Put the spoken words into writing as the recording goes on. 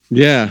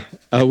Yeah,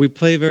 we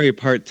play very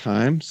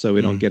part-time, so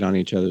we don't get on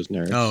each other's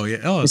nerves. Oh, yeah.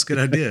 Oh, it's a good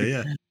idea.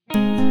 Yeah.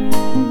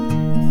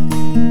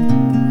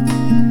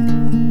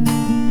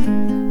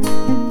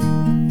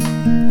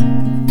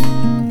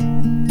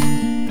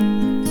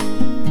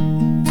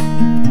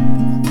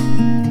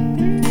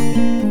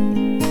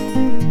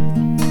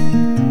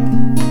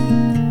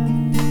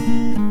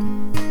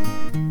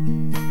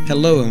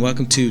 Hello and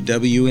welcome to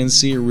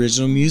WNC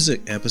Original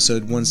Music,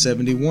 episode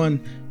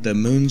 171, the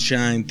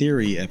Moonshine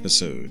Theory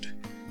episode.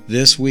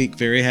 This week,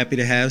 very happy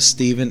to have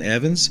Stephen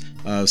Evans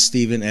of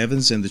Stephen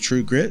Evans and the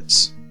True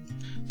Grits.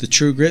 The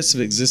True Grits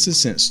have existed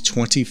since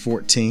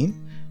 2014.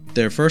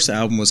 Their first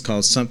album was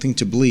called Something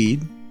to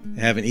Bleed.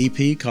 They have an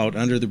EP called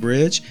Under the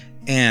Bridge,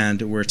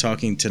 and we're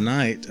talking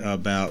tonight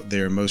about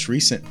their most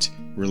recent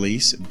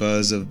release,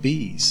 Buzz of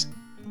Bees.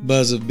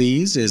 Buzz of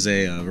Bees is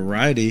a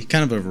variety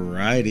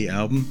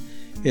album.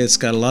 It's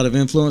got a lot of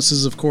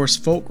influences, of course,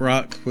 folk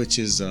rock, which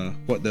is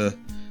what the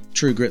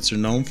True Grits are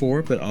known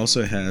for, but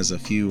also has a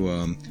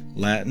few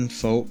Latin,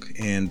 folk,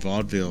 and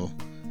vaudeville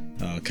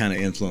kind of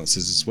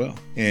influences as well.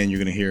 And you're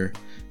going to hear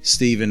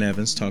Stephen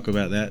Evans talk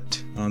about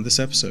that on this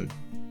episode.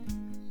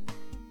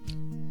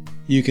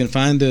 You can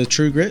find the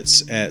True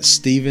Grits at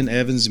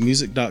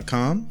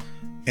StephenEvansMusic.com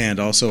and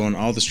also on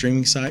all the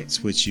streaming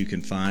sites, which you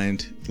can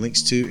find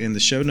links to in the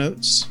show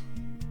notes.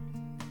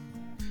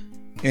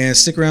 And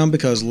stick around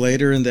because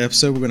later in the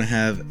episode we're going to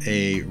have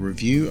a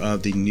review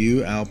of the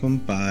new album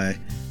by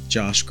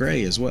Josh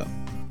Gray as well.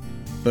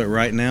 But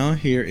right now,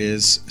 here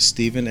is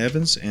Stephen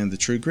Evans and the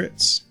True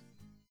Grits.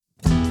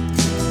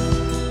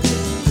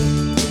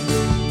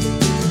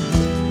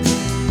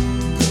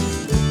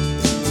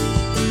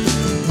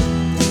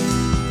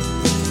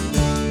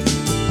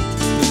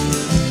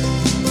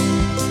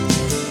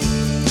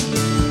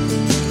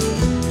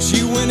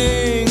 She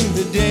winning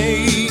the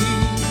day,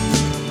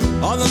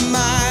 all the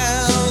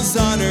miles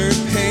on her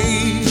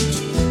page,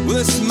 with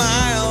a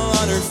smile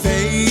on her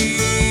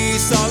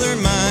face, all her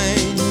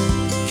mind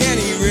can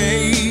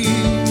erase.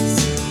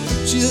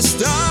 She's a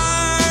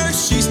star,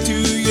 she's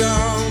too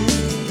young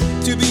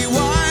to be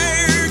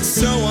wired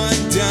so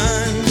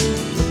undone,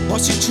 while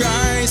she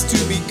tries to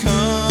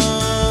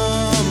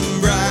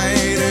become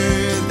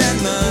brighter than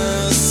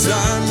the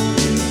sun.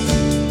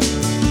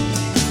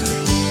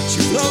 She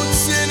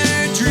floats in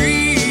a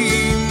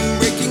dream,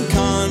 breaking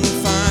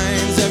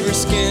confines of her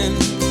skin.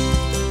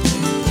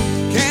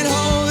 Can't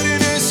hold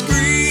in a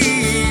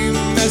scream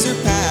as her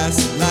past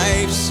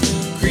life's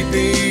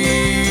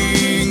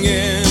creeping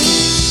in.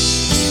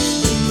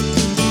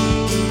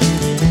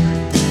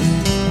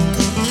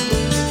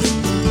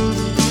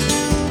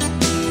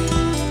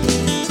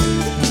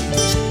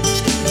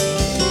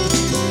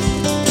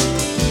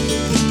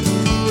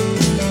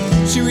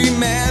 She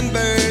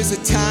remembers a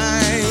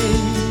time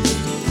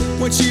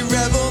when she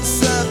reveled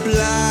sublime,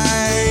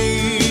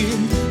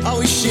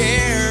 always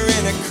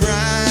sharing a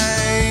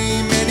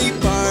crime, any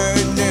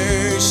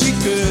partner she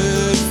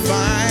could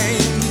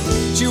find.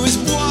 She was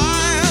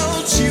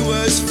wild, she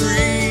was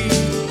free,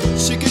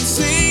 she could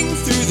sing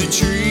through the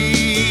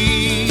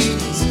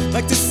trees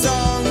like the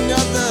song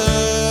of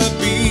the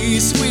bee,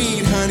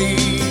 sweet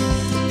honey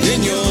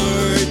in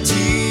your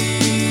tea.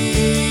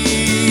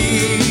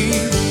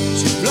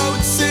 She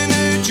floats in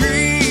a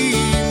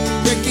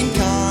dream, breaking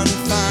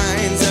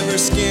confines of her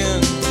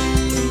skin.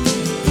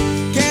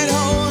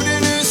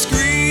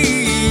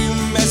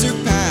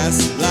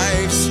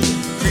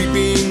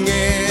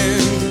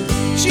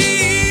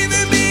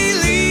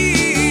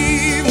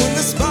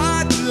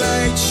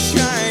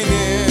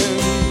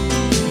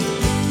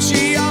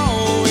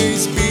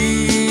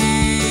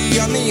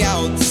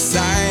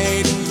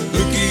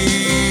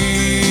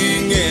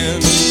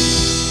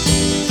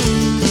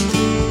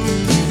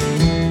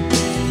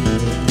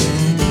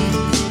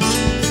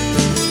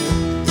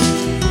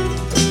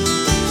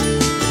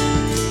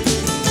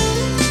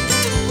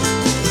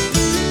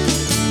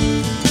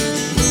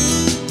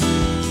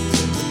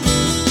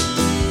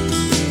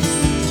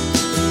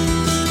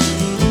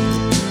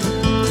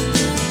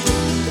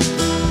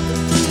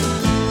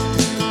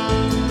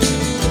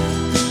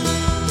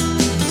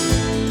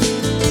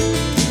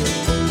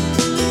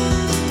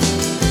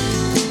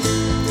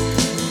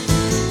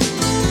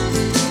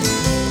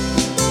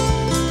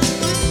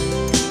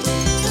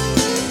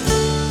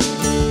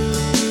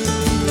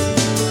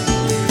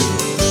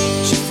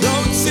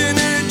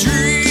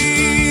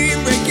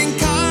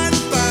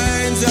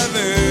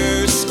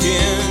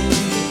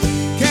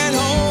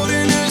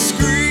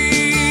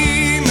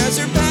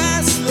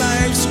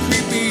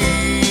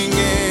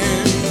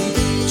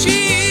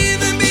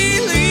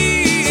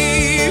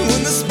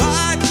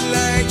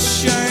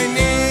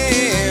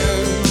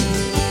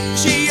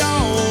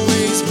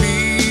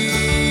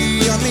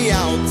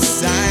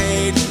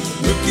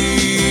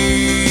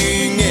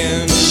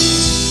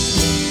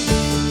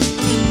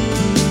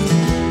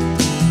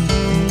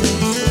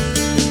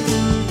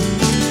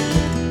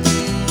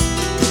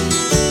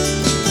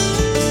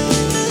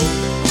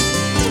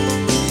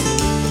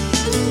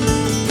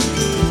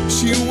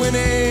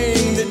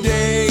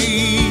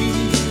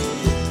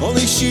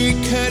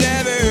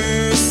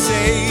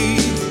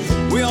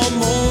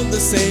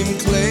 same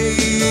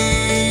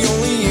clay,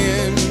 only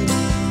in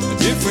a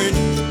different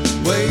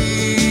way.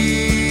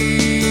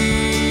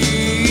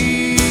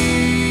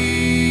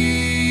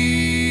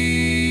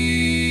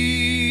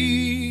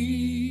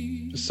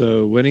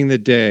 So, winning the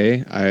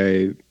day,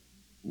 I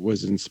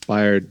was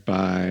inspired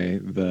by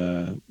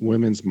the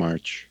Women's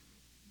March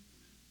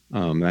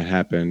that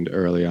happened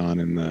early on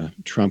in the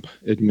Trump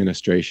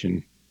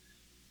administration,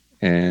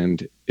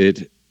 and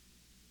it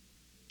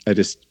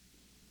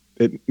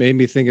made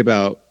me think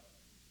about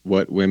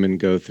what women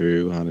go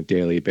through on a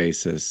daily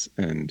basis,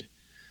 and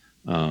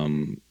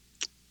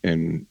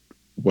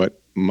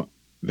what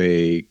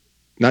they,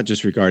 not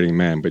just regarding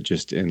men, but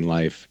just in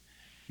life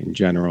in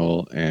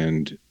general.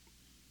 And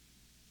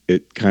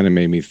it kind of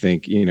made me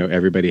think,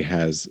 everybody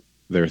has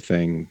their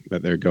thing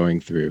that they're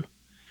going through,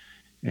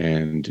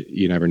 and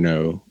you never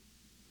know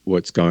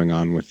what's going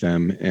on with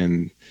them.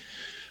 And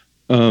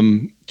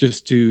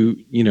just to,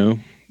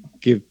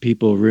 give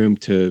people room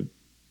to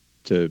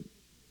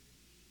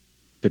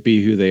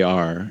be who they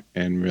are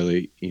and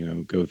really,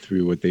 go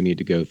through what they need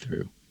to go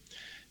through.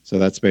 So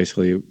that's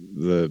basically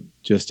the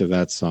gist of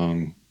that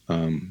song.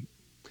 And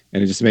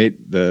it just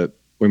made the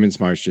Women's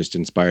March just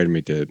inspired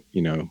me to,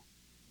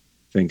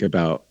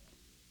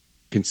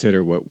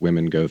 consider what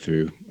women go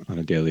through on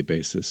a daily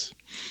basis.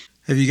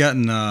 Have you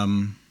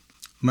gotten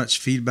much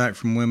feedback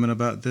from women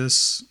about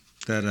this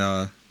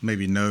that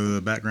maybe know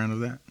the background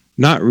of that?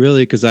 Not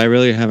really, because I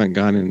really haven't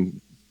gone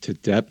into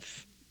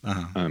depth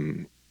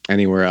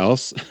anywhere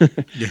else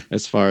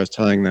as far as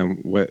telling them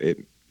what it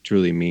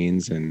truly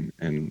means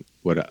and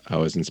what I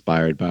was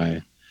inspired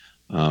by.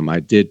 I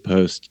did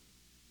post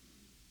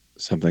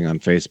something on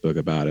Facebook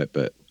about it,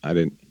 but I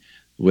didn't.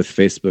 With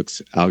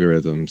Facebook's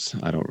algorithms,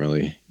 I don't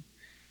really.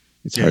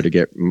 It's hard to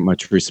get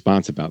much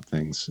response about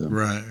things. So.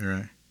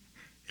 Right.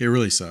 It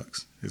really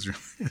sucks. It's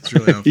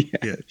really awful.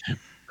 Yeah.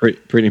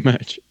 Pretty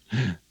much.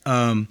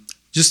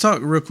 Just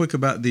talk real quick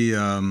about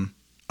the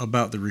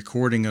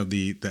recording of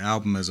the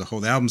album as a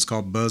whole. The album's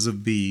called Buzz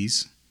of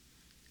Bees,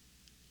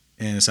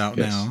 and it's out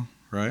now,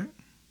 right?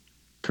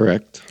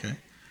 Correct. Okay.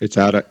 It's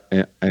out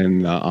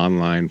in the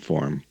online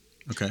form.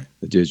 Okay.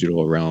 The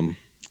digital realm.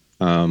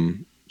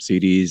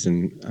 CDs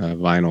and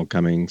vinyl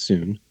coming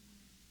soon.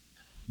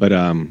 But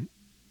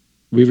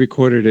we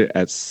recorded it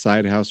at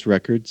Sidehouse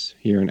Records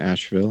here in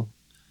Asheville,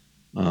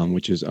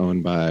 which is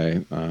owned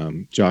by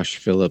Josh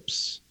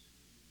Phillips,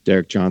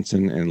 Derek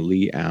Johnson, and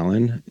Lee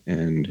Allen.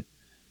 And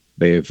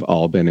they've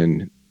all been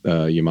in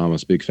Your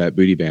Mama's Big Fat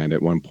Booty Band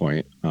at one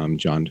point.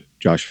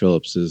 Josh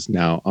Phillips is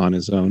now on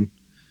his own,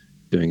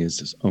 doing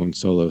his own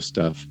solo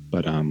stuff.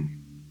 But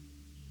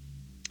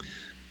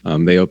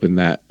they opened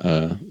that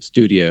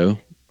studio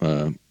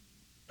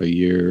a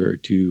year or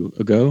two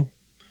ago,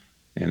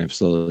 and I've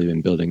slowly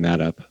been building that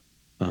up.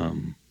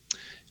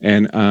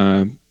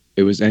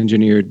 It was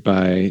engineered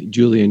by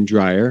Julian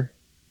Dreyer,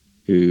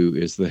 who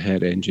is the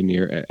head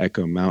engineer at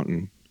Echo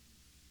Mountain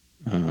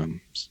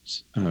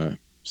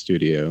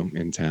studio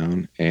in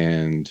town.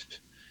 And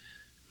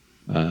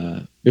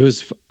it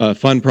was a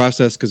fun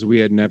process because we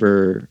had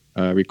never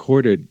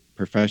recorded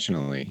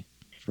professionally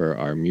for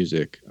our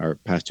music. Our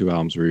past two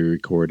albums we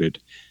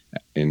recorded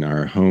in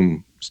our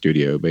home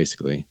studio,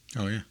 basically.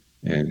 Oh, yeah.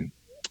 And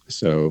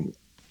so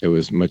it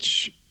was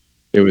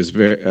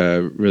very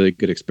really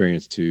good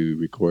experience to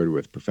record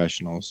with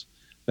professionals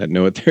that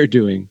know what they're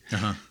doing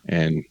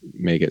and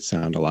make it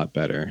sound a lot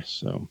better.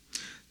 So,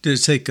 did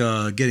it take a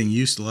lot of getting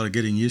used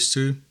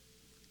to?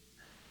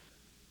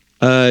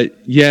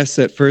 Yes,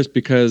 at first,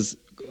 because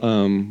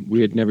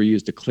we had never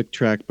used a click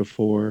track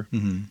before,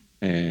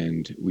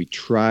 and we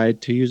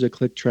tried to use a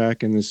click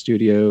track in the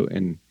studio,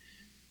 and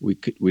we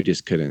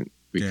just couldn't.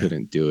 We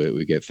couldn't do it.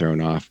 We get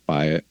thrown off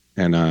by it,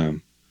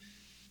 and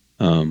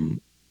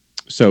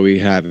so we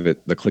have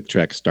the click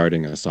track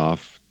starting us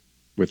off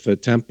with the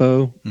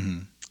tempo.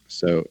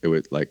 So it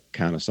would like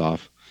count us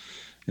off,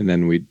 and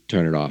then we'd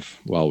turn it off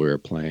while we were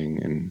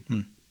playing,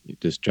 and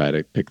just try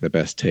to pick the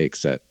best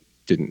takes that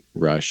didn't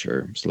rush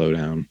or slow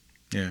down.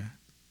 Yeah.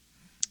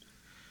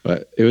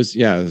 But it was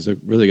a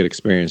really good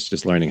experience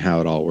just learning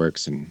how it all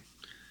works, and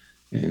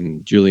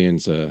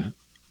Julian's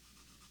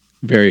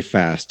very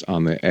fast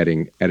on the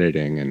editing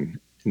and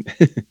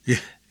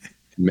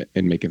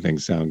and making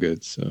things sound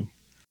good. So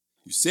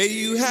you say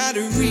you had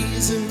a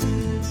reason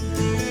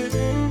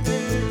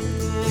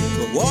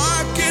for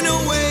walking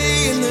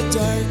away in the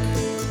dark.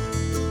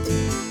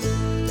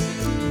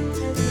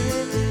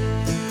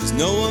 There's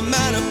no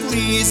amount of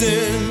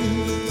pleasing,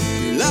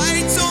 your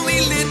light's only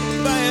lit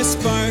by a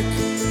spark.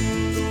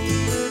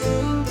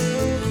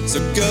 So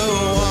go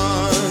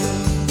on,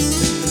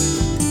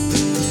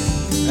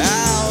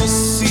 I'll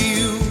see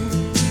you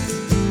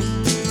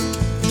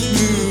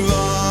move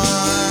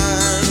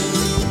on.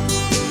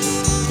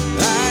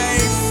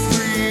 Life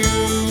for you.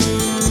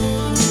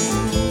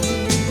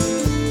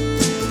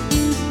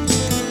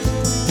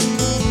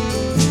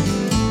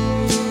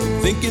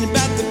 Thinking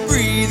about the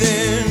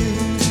breathing,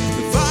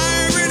 the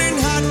fire burning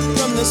hot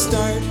from the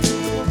start.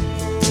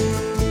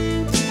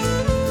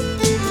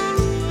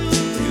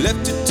 You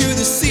left it to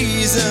the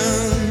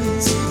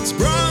seasons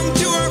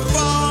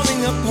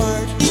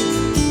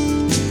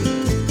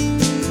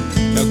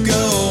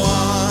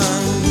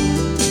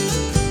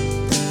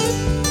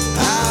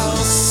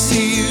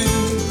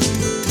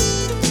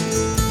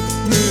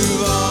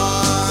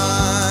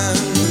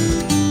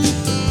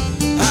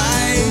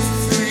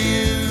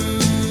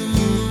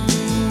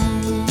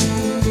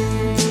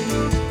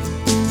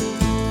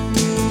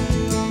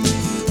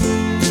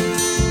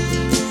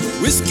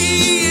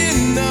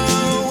in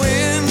the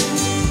wind.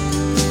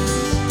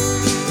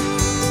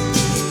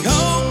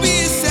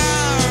 Copious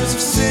hours of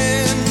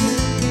sin.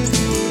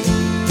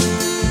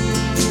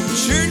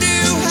 Sure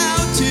knew how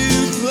to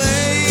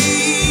play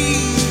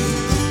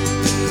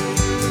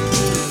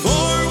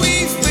before we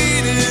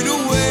faded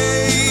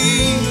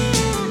away.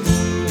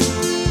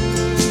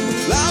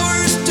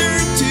 Flowers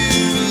turned to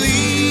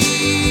leaves.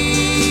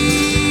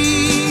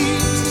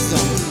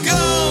 Some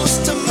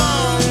ghost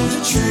among the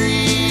trees.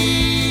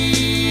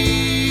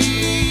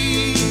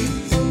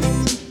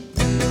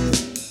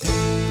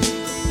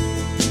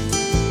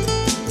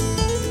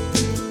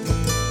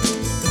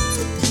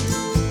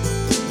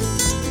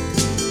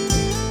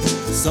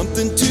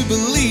 Something to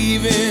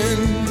believe in.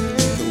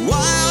 The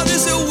wild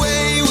is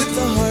away with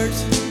the heart.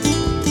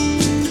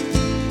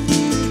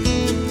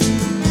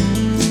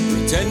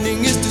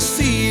 Pretending is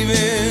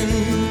deceiving.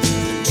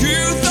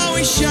 Truth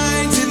always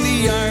shines in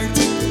the art.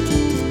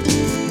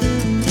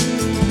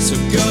 So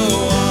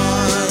go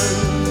on.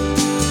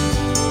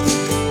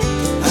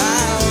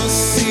 I'll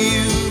see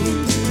you.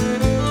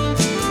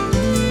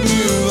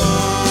 Move on.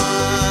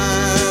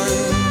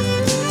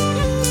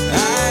 I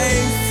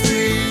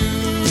free you.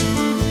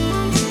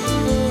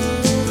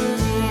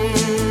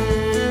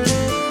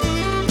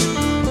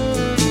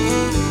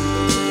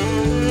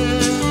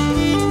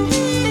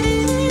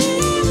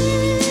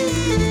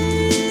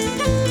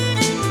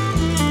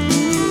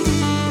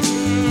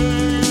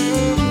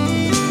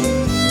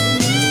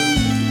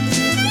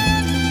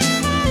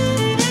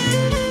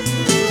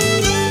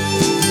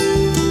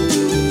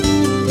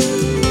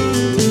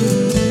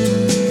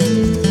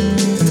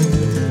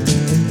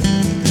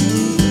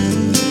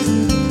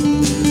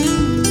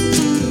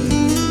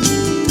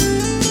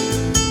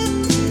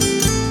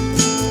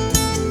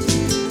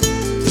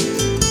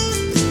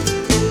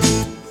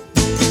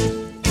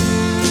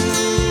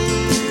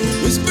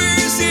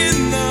 Whispers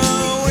in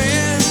the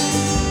wind.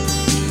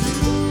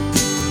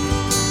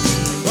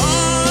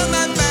 Fall on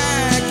my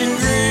back and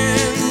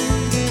grin.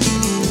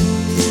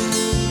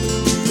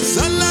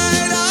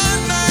 Sunlight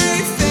on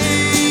my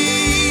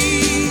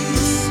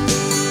face.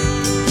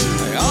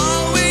 I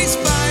always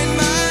find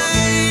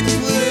my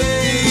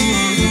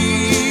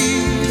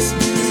place.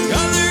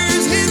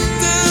 Colors hit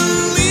the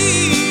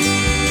leaves.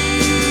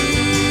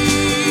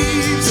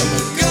 I'm a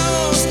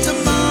ghost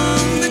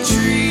among the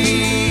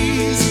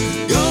trees.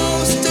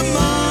 Ghost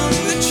among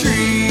the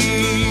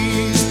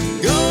trees.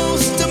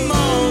 Ghost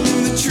among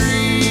the trees.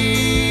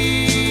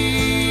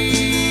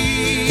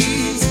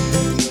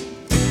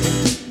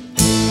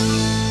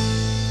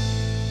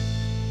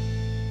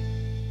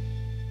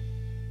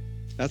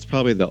 That's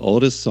probably the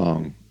oldest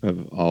song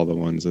of all the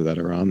ones that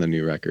are on the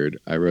new record.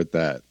 I wrote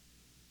that,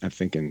 I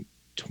think, in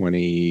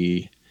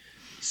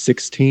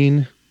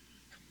 2016,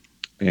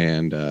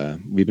 and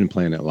we've been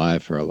playing it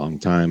live for a long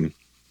time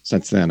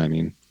since then. I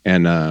mean,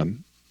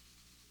 and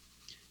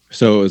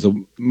so it was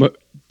the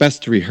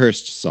best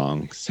rehearsed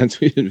song since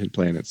we've been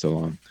playing it so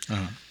long.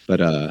 Uh-huh. But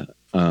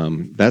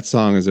that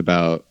song is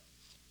about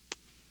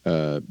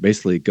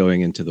basically going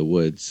into the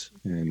woods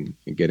and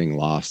getting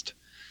lost,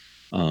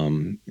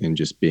 and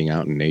just being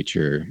out in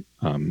nature,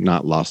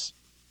 not lost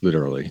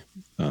literally,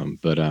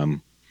 but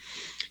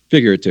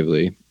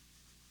figuratively,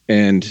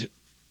 and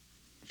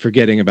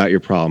forgetting about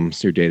your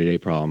problems, your day-to-day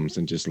problems,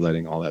 and just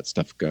letting all that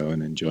stuff go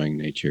and enjoying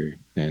nature.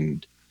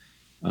 And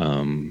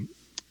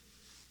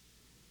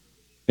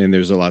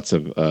there's lots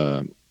of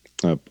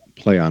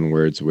play on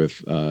words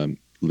with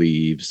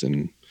leaves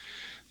and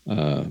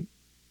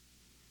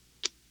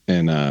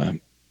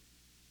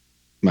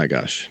my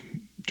gosh,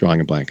 drawing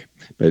a blank.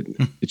 But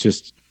I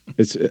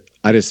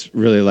just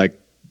really like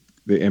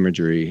the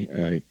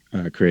imagery,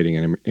 creating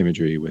an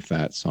imagery with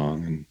that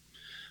song.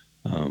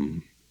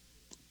 And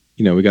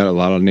we got a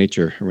lot of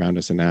nature around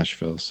us in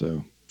Nashville,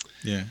 so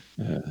Yeah.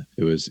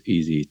 it was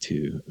easy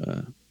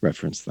to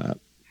reference that.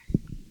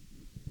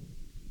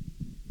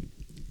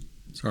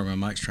 Sorry, my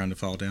mic's trying to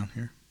fall down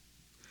here.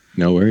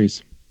 No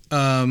worries.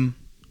 Tell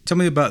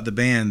me about the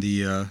band,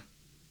 the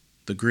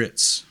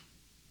Grits.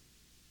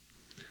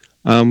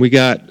 We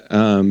got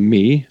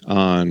me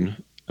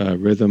on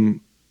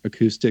rhythm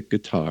acoustic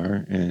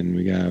guitar,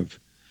 and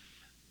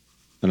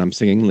I'm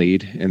singing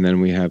lead. And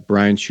then we have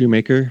Brian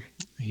Shoemaker.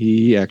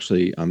 He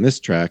actually, on this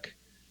track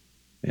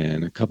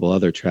and a couple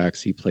other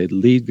tracks, he played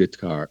lead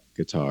guitar.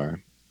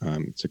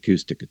 It's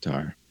acoustic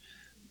guitar,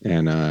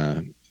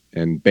 and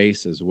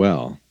bass as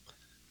well,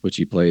 which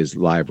he plays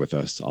live with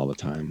us all the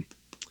time.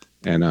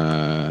 And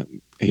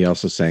he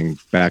also sang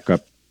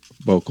backup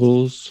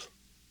vocals.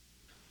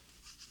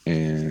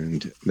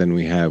 And then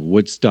we have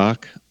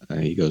Woodstock.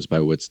 He goes by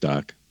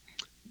Woodstock,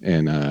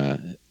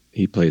 and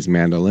he plays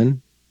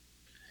mandolin.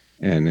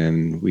 And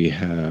then we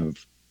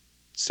have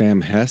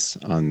Sam Hess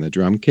on the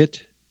drum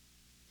kit.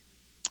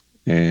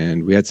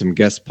 And we had some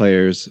guest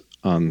players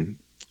on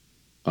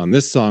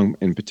this song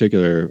in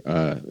particular.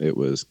 It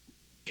was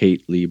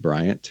Kate Lee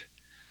Bryant,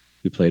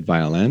 who played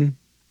violin.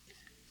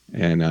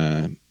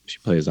 And she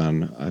plays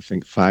on, I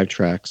think, 5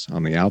 tracks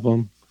on the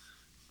album.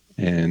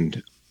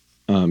 And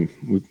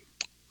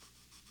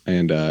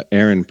And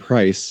Aaron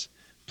Price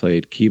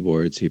played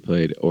keyboards. He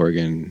played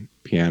organ,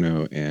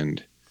 piano,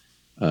 and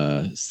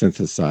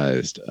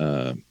synthesized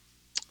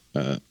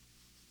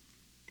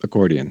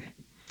accordion.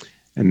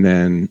 And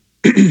then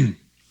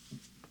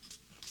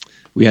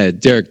we had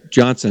Derek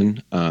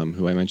Johnson,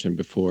 who I mentioned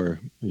before,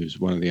 who's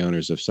one of the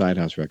owners of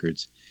Sidehouse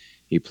Records.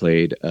 He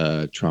played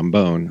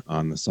trombone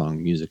on the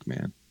song Music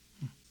Man.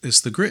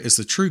 It's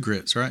the True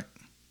Grits, right?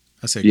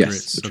 I say yes,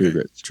 Grits. The True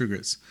Grits. True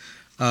Grits.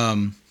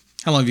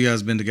 How long have you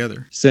guys been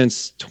together?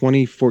 Since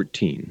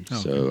 2014. Oh,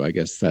 okay. So I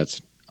guess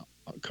that's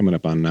coming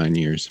up on 9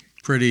 years.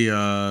 Pretty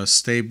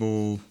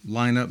stable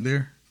lineup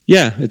there.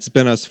 Yeah, it's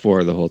been us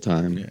four the whole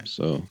time. Yeah.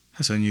 So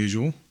that's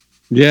unusual.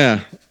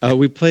 Yeah,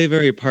 we play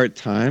very part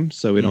time,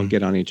 so we don't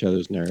get on each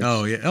other's nerves.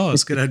 Oh yeah. Oh,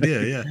 that's a good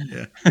idea.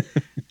 Yeah.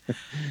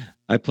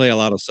 I play a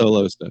lot of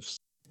solo stuff.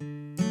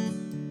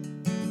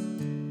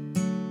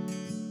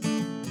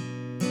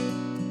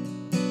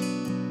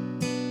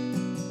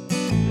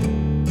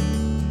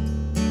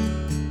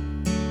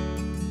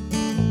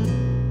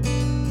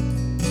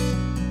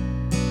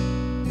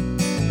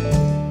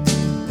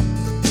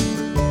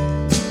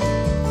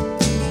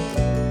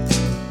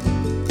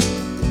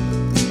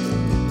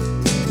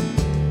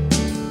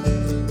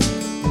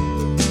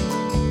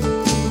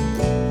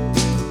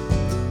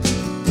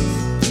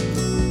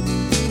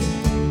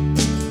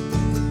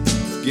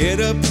 Get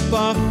up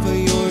off of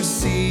your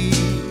seat.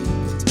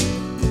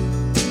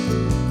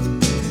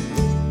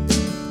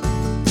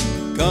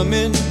 Come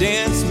and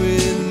dance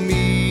with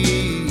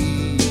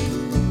me.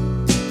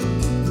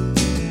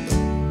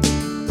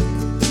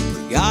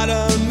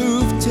 Gotta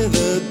move to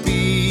the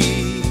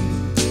beat.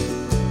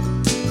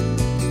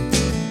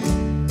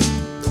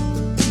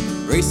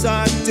 Race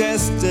our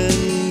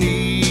destiny.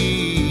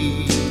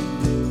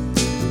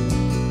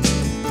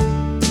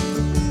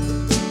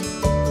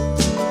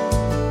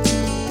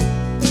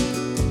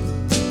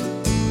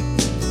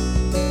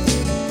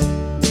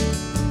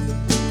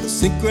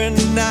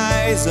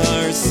 Synchronize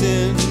our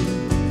sin.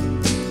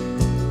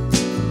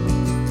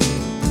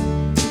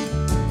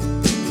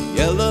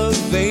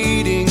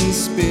 Elevating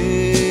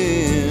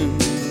spin.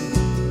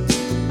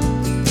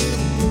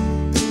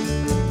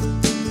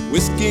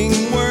 Whisking,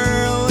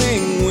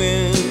 whirling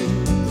wind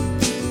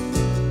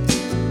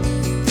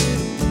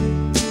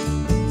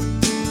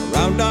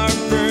around our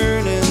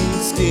burning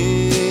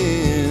skin.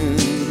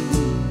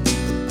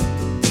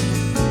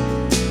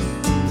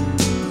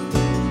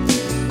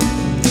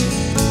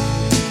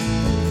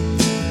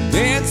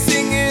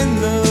 Dancing in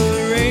the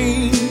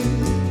rain,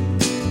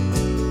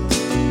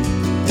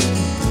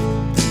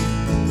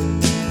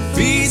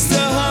 feeds the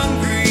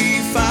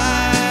hungry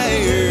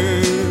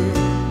fire.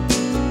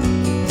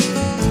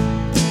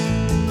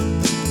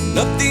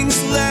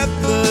 Nothing's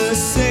left the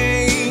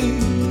same.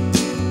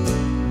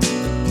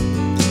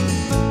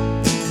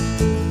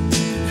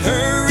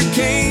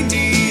 Hurricane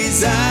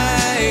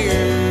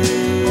desire.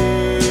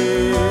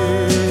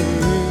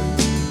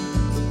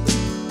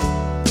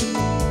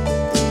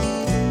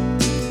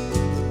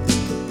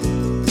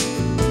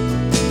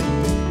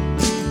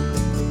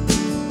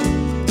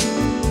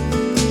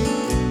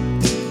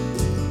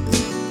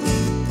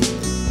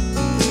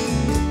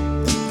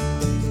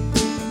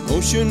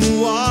 Ocean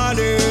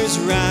waters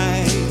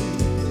rise,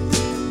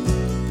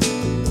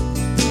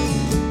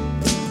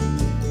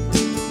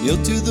 kneel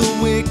to the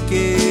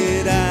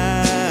wicked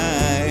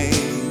eye.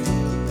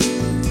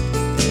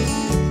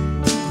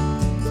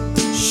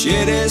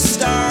 Shit is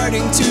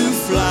starting to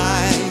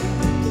fly.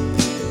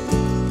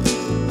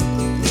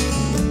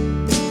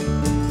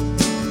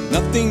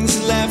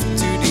 Nothing's left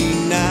to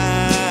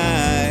deny.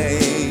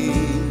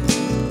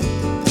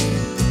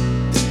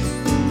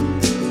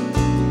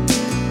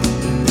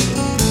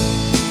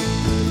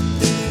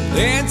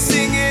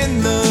 Dancing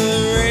in the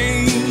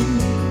rain,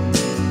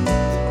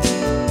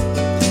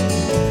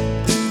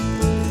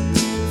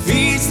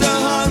 feeds the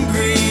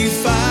hungry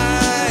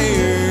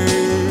fire.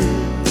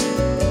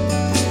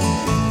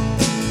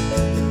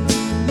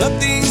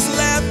 Nothing's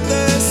left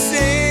the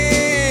same.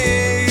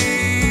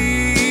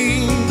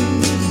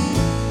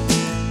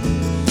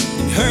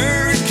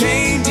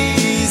 Hurricane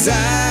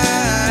desire.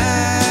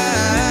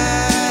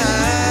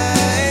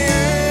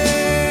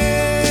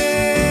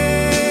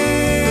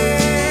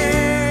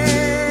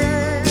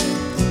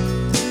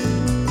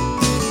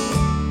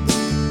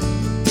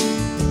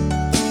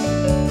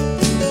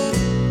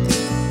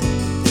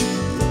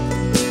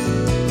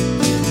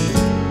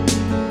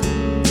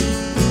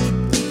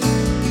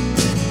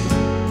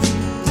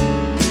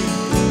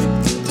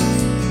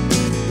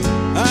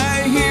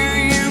 I hear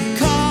you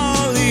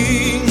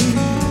calling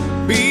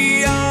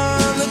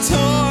beyond the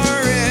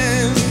torrent.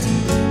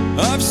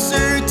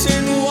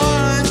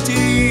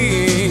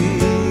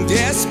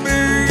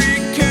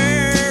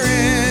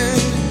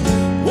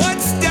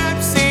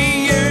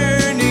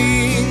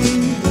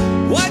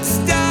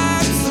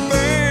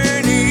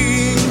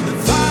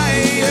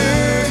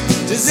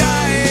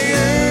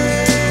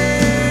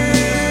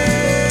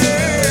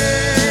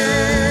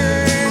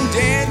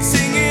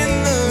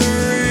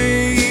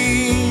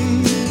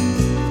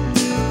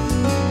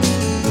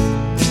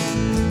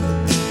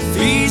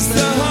 face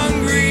the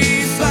hungry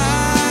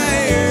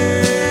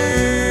fire.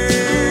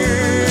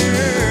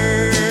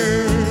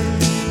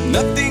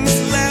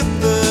 Nothing's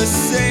left the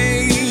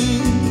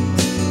same.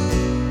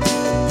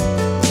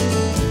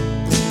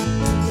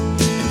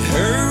 And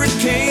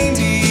hurricane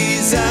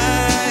desire.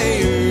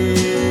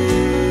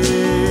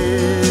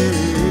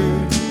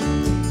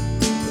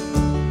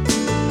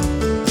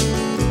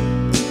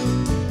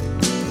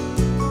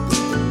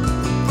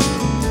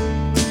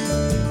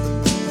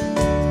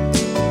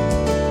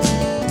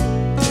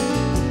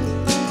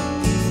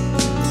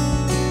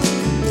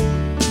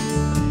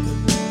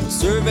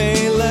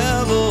 Survey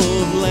level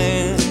of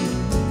land.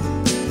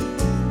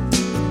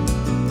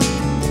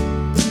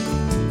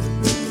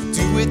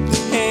 Do it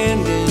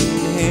hand in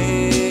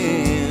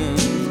hand.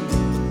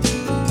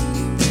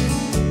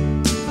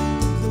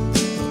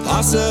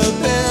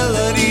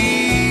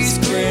 Possibilities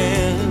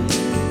grand.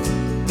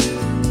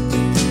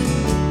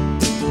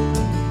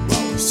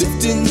 While we're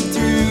sifting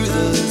through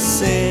the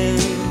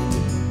sand.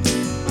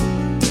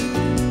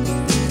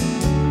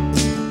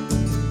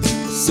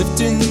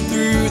 Sifting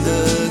through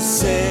the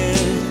sand.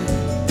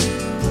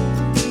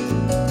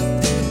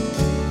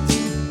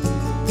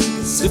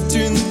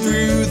 Sifting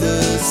through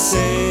the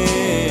sand.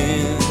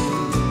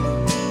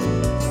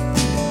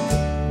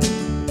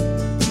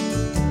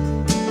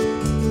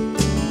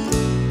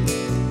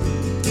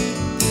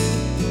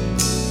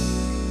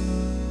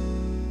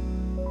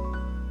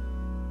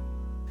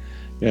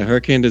 Yeah,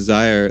 Hurricane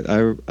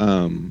Desire.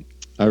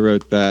 I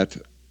wrote that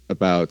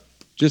about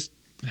just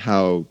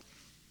how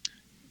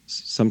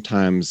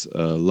sometimes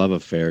a love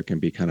affair can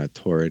be kind of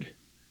torrid,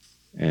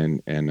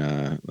 and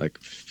like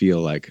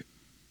feel like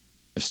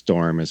a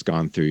storm has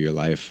gone through your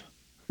life.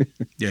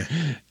 Yeah.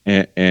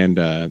 And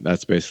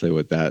that's basically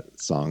what that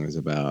song is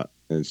about.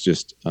 And it's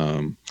just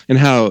and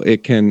how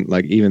it can,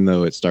 like, even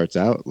though it starts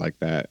out like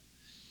that,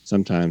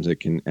 sometimes it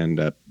can end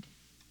up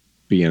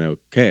being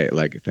okay,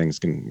 like things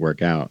can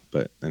work out,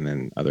 and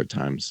then other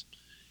times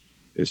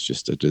it's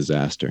just a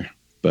disaster.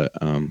 But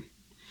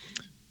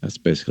that's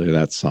basically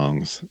that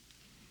song's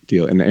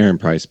deal. And Aaron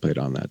Price played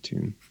on that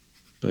tune,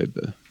 played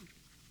the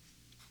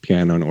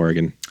piano and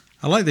organ.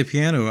 I like the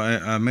piano.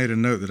 I made a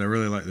note that I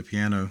really like the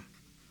piano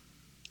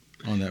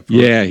on that part.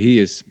 Yeah, he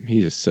is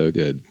so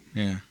good.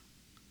 Yeah.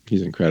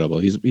 He's incredible.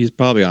 He's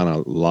probably on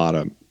a lot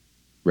of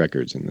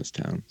records in this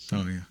town. So.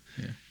 Oh, yeah.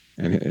 Yeah.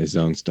 And his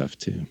own stuff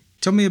too.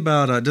 Tell me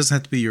about, it doesn't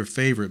have to be your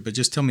favorite, but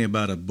just tell me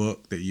about a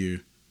book that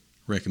you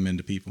recommend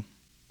to people.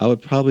 I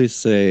would probably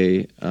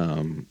say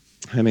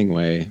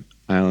Hemingway,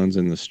 Islands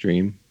in the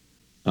Stream,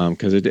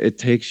 because it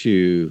takes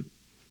you,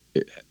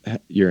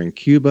 you're in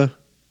Cuba,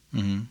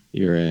 Mm-hmm.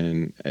 you're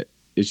in,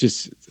 it's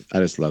just, I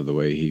just love the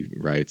way he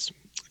writes.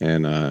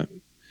 And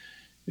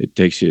it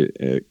takes you,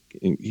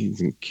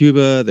 he's in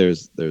Cuba,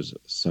 there's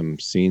some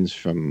scenes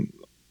from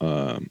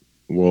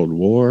World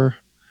War,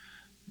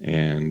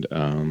 and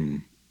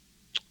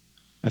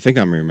I think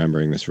I'm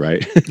remembering this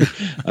right.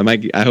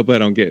 I hope I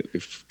don't get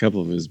a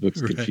couple of his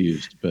books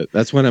confused, but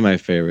that's one of my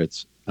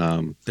favorites.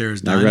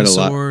 There's I read a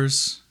lot.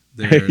 dinosaurs.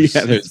 There's,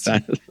 Yeah, there's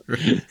dinosaurs.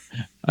 Right.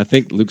 I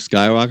think Luke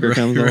Skywalker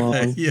comes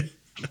along. Yeah.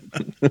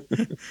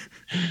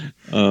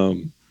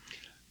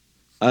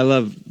 I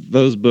love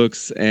those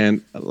books,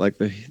 and like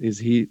that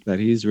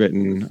he's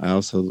written. I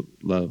also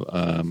love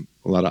a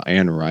lot of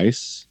Anne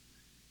Rice.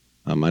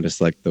 I just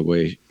like the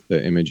way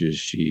the images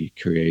she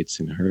creates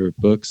in her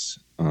books.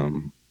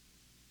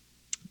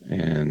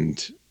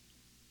 And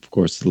of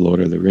course, the Lord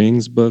of the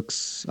Rings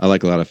books. I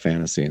like a lot of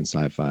fantasy and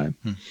sci-fi.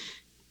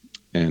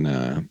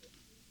 And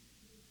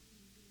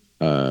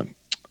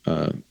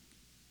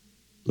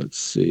let's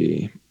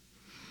see.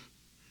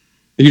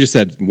 You just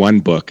said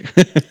one book.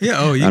 Yeah.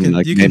 Oh, I'm can.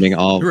 like You naming can,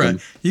 all of right.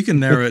 them. You can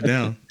narrow it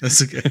down.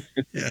 That's okay.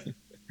 Yeah.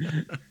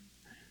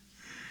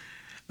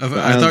 I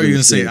thought you were going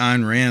to say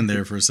Ayn Rand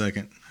there for a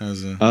second.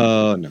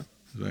 Oh no.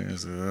 I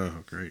was like,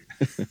 oh, great.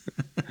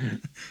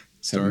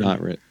 Have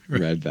not read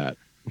that.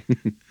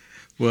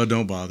 Well,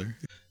 don't bother.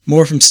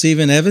 More from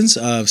Stephen Evans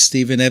of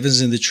Stephen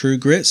Evans and the True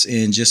Grits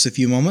in just a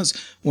few moments.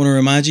 Want to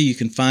remind you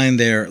can find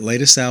their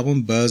latest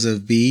album, Buzz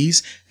of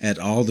Bees, at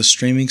all the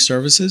streaming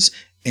services,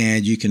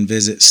 and you can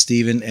visit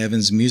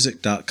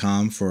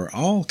StephenEvansMusic.com for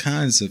all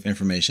kinds of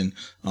information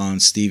on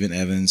Stephen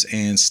Evans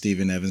and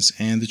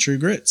the True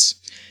Grits,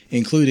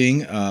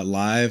 including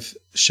live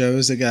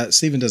shows.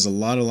 Stephen does a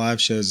lot of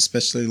live shows,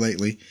 especially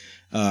lately.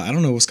 I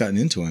don't know what's gotten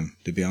into him,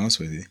 to be honest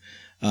with you.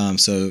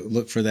 So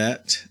look for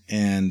that.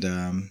 And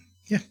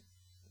yeah.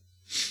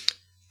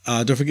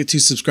 Don't forget to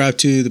subscribe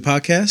to the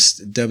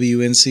podcast,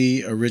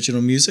 WNC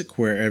Original Music,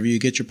 wherever you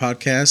get your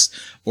podcast,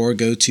 or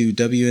go to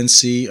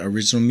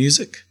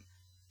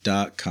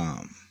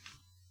WNCOriginalmusic.com.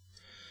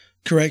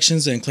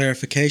 Corrections and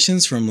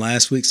clarifications from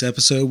last week's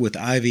episode with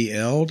Ivy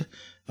Eld.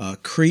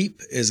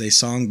 Creep is a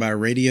song by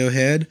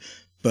Radiohead,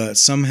 but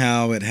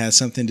somehow it has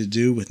something to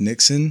do with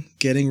Nixon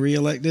getting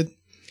reelected.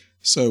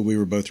 So we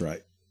were both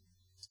right.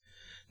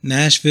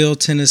 Nashville,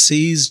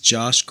 Tennessee's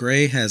Josh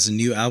Gray has a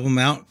new album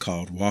out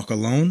called Walk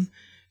Alone.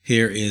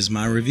 Here is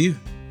my review.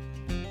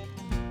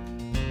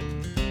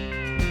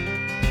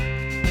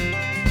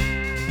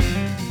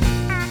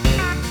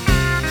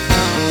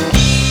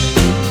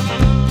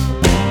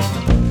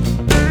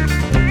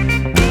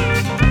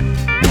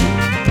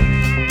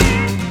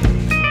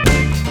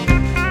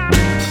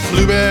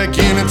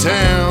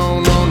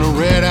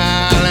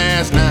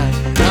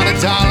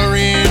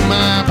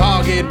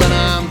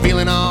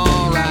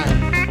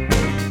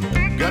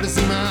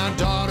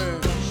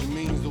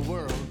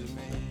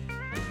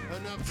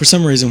 For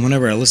some reason,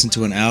 whenever I listen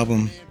to an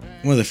album,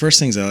 one of the first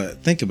things I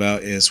think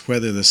about is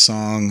whether the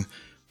song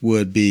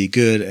would be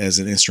good as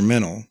an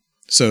instrumental.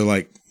 So,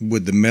 like,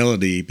 would the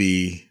melody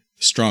be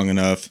strong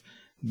enough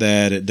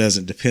that it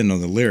doesn't depend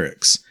on the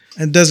lyrics?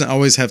 And it doesn't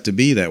always have to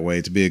be that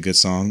way to be a good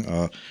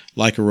song.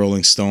 Like a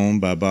Rolling Stone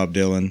by Bob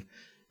Dylan,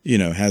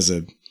 has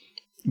a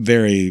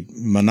very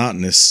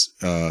monotonous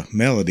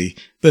melody,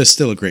 but it's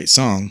still a great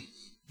song.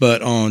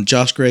 But on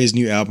Josh Gray's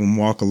new album,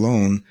 Walk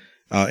Alone,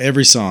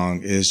 every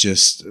song is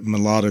just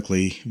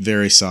melodically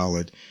very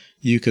solid.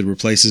 You could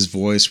replace his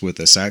voice with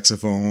a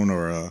saxophone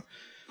or a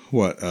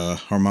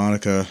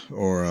harmonica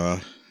or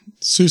a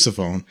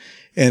sousaphone,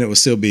 and it would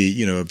still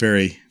be, a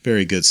very,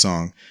 very good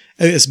song.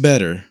 It's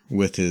better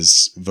with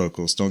his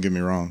vocals, don't get me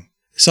wrong.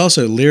 It's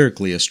also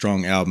lyrically a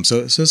strong album, so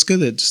it's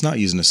good that it's not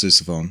using a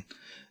sousaphone.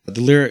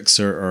 The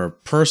lyrics are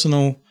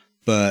personal,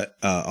 but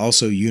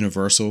also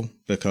universal,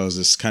 because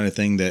it's the kind of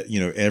thing that,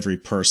 every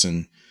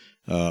person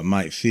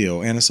might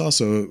feel. And it's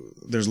also,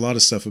 there's a lot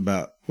of stuff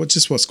about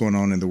what's going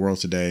on in the world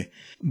today,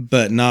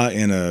 but not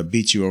in a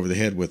beat you over the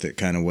head with it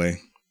kind of way.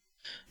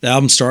 The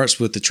album starts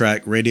with the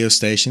track Radio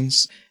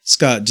Stations. It's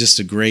got just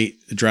a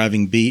great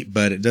driving beat,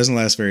 but it doesn't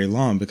last very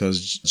long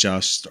because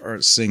Josh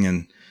starts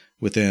singing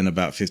within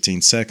about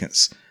 15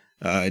 seconds.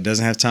 It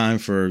doesn't have time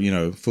for,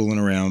 fooling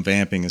around,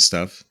 vamping and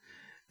stuff.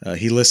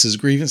 He lists his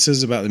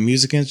grievances about the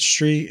music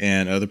industry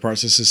and other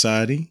parts of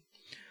society.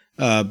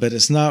 But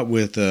it's not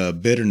with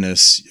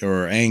bitterness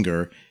or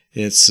anger.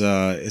 It's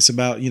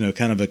about,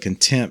 kind of a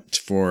contempt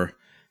for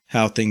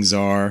how things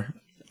are,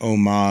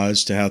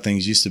 homage to how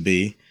things used to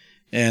be,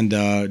 and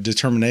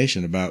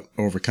determination about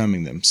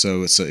overcoming them.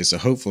 So it's a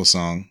hopeful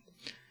song.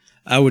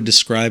 I would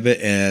describe it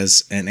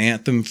as an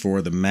anthem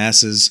for the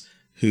masses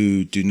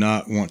who do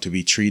not want to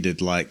be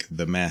treated like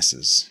the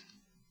masses.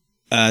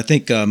 I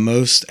think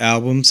most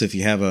albums, if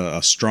you have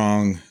a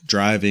strong,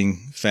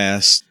 driving,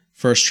 fast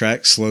first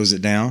track, slows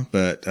it down,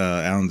 but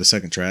on the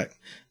second track,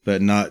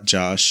 but not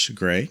Josh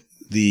Gray.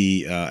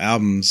 The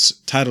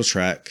album's title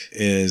track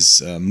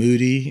is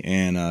moody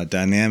and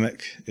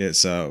dynamic.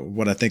 It's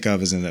what I think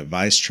of as an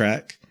advice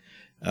track.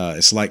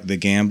 It's like The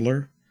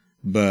Gambler,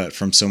 but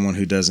from someone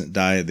who doesn't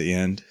die at the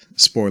end.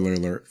 Spoiler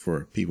alert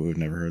for people who've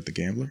never heard The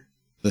Gambler.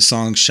 The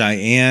song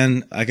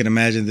Cheyenne, I can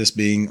imagine this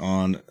being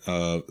on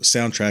a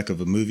soundtrack of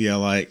a movie I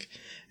like,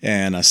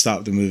 and I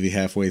stopped the movie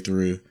halfway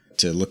through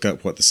to look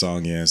up what the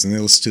song is, and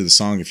then listen to the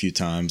song a few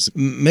times.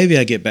 Maybe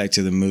I get back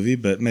to the movie,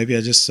 but maybe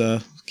I just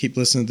keep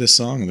listening to this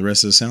song and the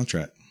rest of the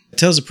soundtrack. It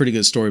tells a pretty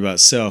good story about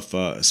itself.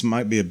 This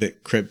might be a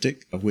bit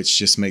cryptic, which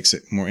just makes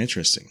it more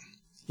interesting.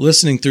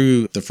 Listening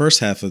through the first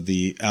half of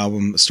the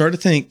album, start to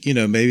think,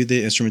 maybe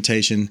the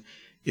instrumentation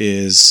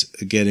is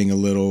getting a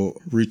little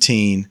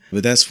routine,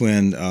 but that's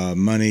when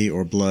Money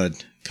or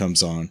Blood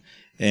comes on,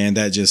 and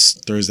that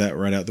just throws that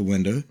right out the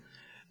window.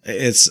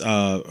 It's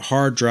a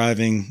hard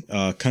driving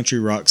country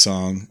rock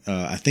song.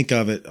 I think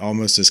of it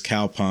almost as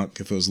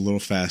cowpunk if it was a little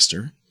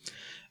faster.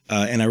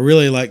 And I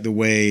really like the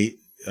way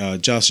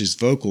Josh's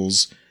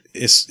vocals,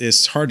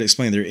 it's hard to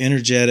explain. They're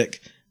energetic,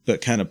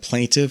 but kind of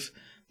plaintive.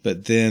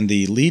 But then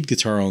the lead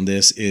guitar on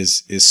this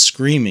is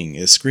screaming.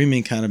 It's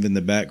screaming kind of in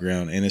the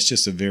background, and it's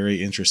just a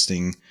very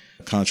interesting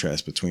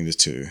contrast between the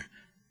two.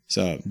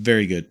 So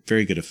very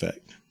good effect.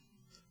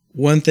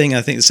 One thing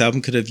I think this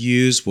album could have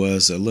used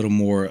was a little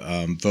more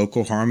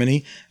vocal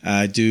harmony.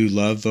 I do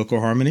love vocal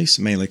harmonies,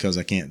 mainly because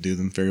I can't do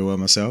them very well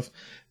myself.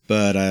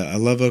 But I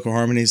love vocal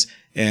harmonies,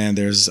 and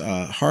there's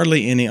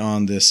hardly any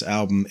on this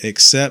album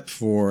except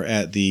for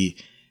at the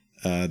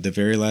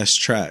very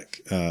last track.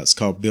 It's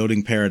called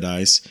Building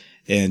Paradise.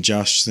 And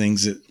Josh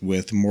sings it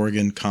with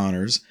Morgan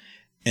Connors.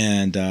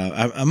 And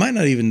I might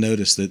not even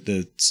notice that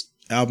the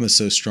album is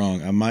so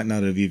strong. I might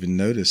not have even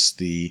noticed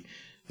the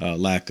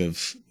lack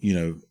of,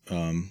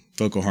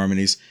 vocal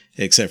harmonies,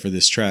 except for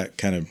this track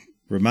kind of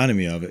reminded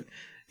me of it.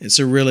 It's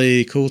a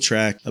really cool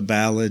track, a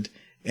ballad,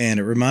 and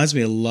it reminds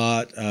me a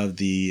lot of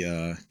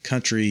the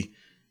country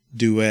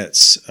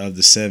duets of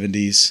the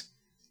 70s.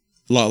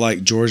 A lot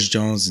like George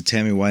Jones and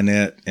Tammy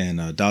Wynette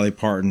and Dolly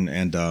Parton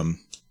and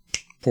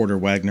Porter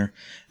Wagner.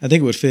 I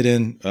think it would fit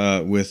in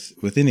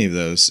with any of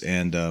those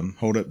and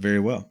hold up very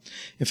well.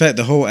 In fact,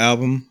 the whole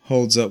album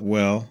holds up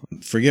well.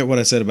 Forget what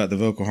I said about the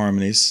vocal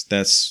harmonies.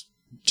 That's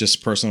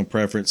just personal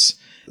preference.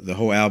 The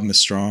whole album is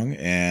strong,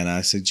 and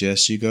I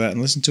suggest you go out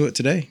and listen to it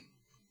today.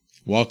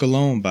 Walk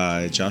Alone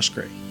by Josh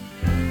Gray.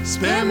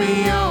 Spare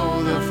me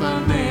all the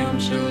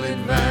financial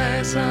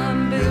advice.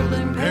 I'm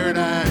building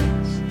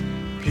paradise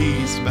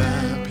piece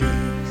by piece.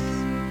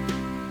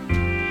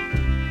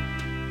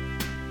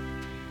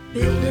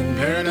 Building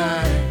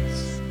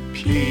paradise,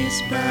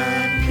 piece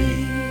by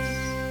piece.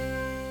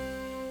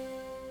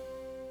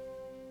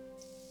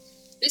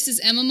 This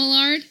is Emma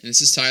Millard. And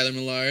this is Tyler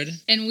Millard.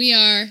 And we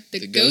are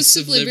the Ghosts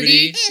of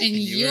Liberty. And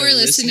you're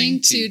listening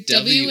to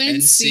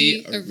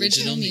WNC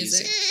Original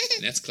Music.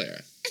 And that's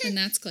Clara. And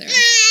that's Clara.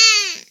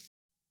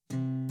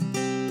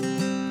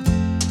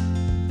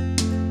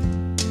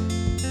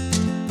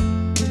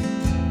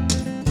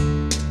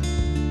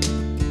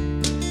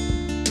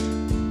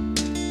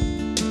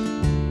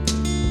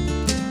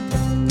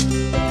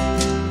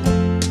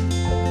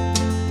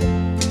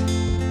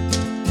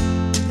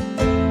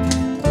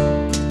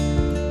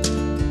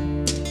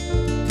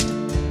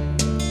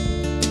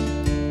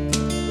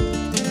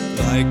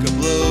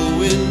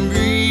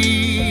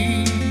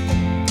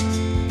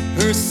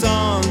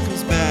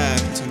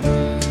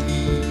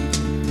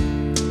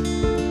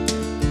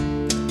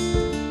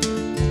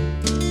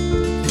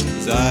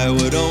 I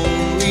would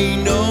only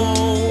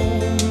know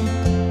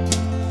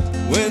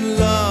when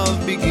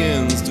love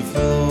begins to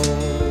flow.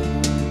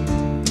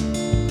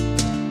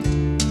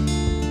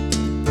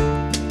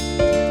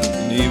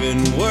 And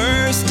even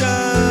worst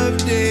of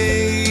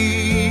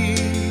days,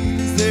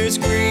 there's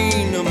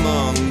green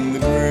among the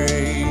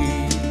gray.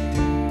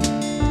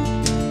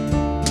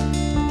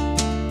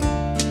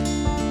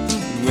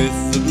 And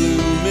with the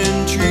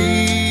blooming trees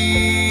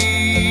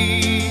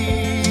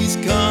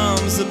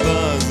comes the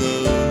buzz of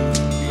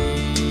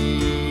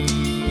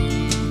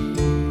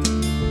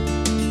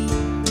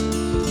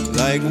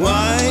like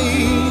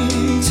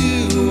wine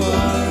to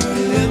our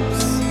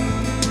lips,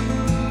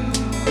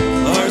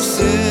 our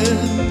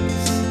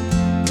sins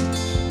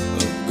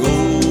of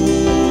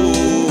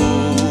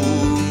gold,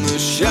 the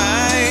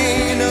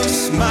shine of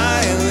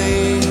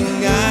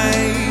smiling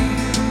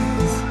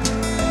eyes,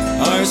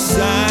 our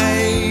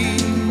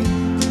sight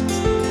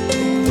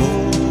of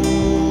gold.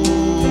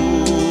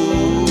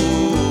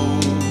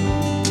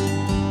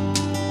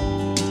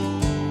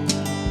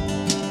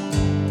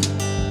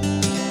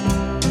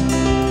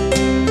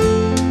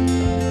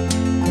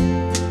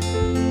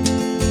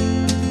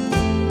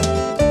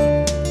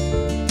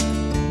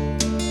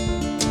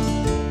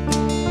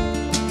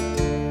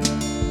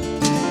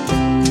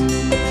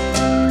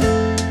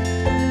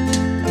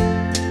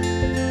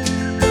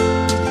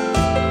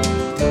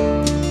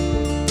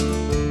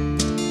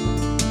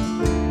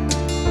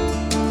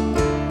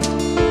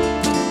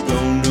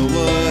 Don't know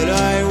what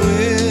I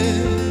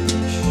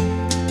wish,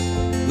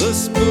 the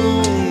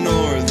spoon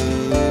or the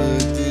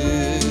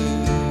dish,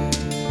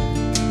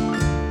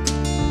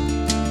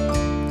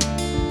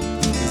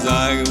 'cause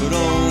I would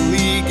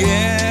only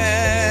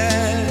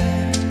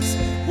guess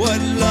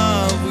what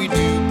love we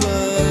do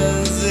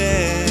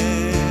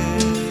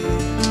possess.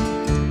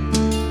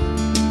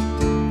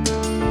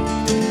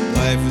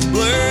 Life is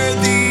blurred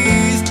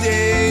these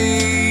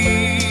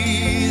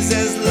days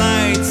as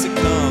light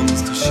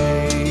succumbs to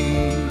shade.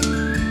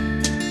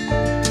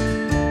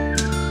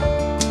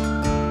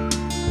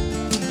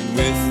 And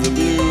with the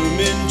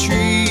blooming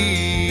trees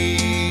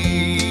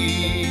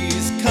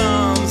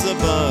comes a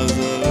buzz of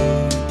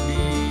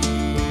bees,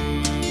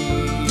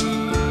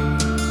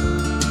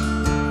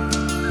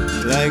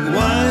 like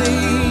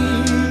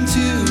wine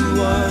to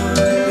our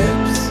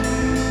lips,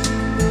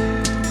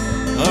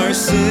 our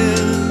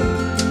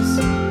sins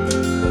of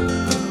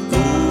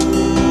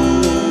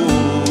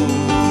gold,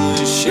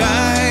 the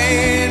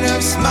shine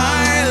of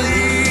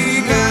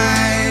smiling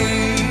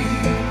eyes,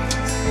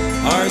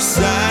 our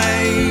sight of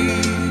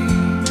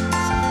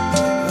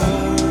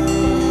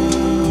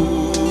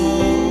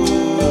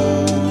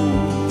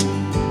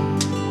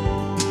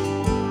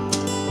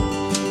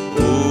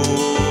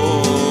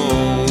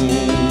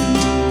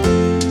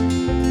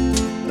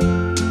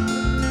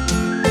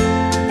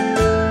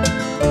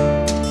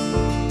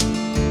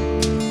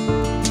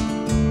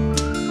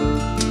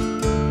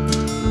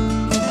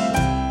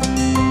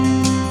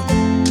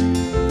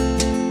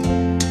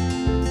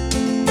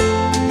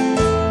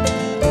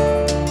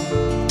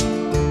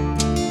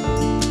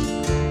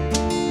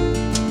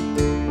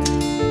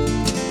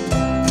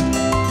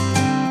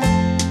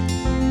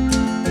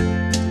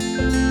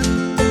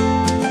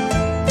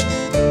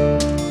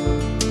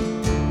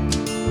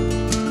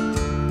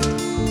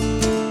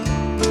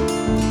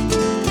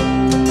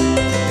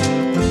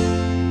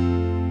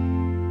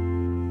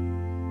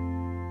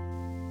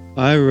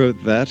I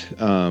wrote that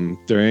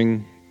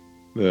during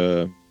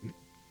the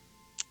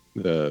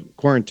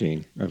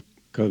quarantine of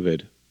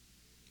COVID,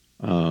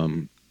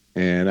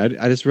 and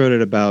I just wrote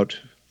it about.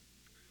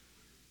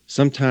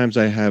 Sometimes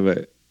I have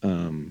a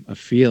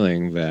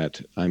feeling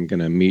that I'm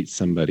gonna meet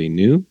somebody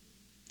new,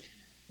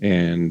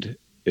 and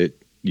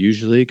it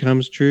usually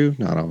comes true,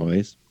 not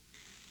always.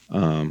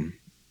 I'm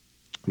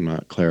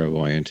not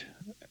clairvoyant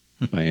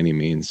by any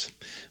means,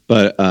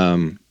 but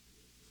and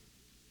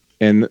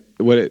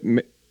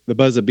the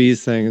Buzz of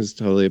Bees thing is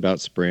totally about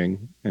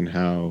spring and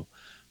how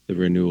the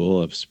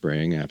renewal of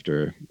spring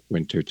after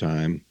winter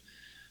time.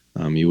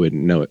 You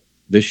wouldn't know it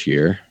this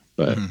year,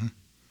 but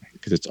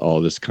because it's all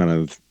this kind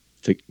of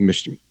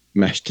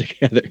mashed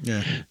together,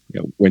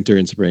 winter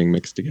and spring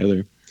mixed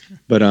together.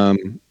 But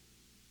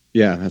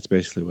yeah, that's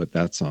basically what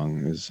that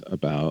song is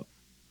about.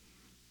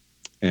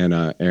 And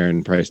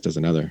Aaron Price does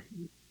another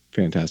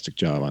fantastic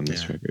job on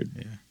this record,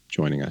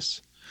 joining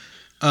us.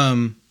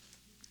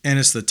 And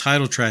it's the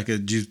title track.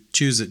 Did you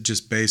choose it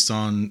just based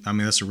on? I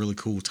mean, that's a really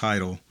cool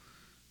title.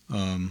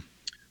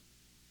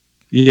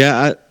 Yeah,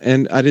 I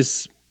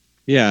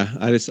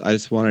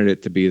just wanted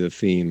it to be the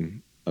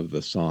theme of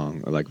the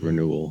song, or like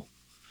renewal,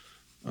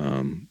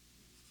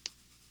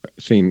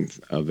 theme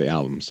of the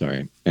album.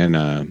 Sorry,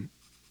 and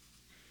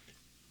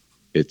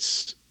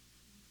it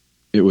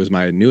was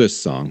my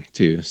newest song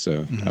too,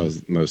 so I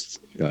was most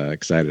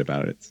excited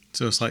about it.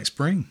 So it's like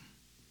spring.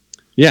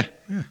 Yeah,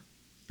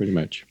 pretty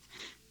much.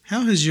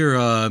 How has your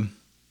have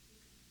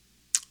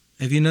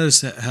you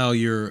noticed how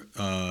your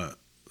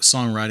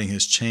songwriting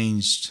has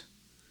changed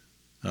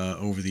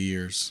over the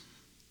years?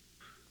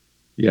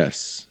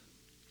 Yes.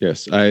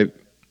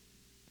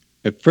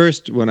 at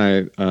first when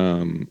a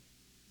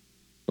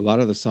lot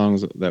of the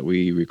songs that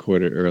we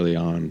recorded early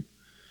on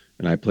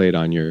and I played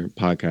on your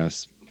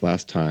podcast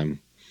last time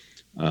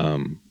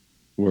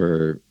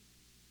were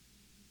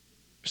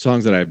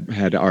songs that I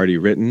had already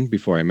written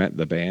before I met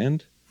the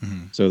band.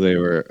 Mm-hmm. So they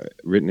were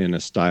written in a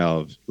style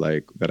of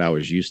like that I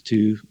was used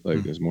to, like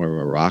it was more of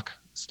a rock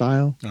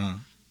style,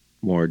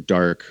 more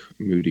dark,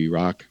 moody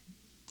rock.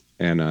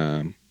 And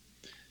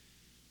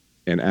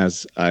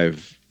as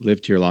I've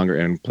lived here longer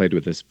and played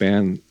with this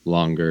band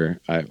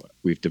longer,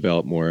 we've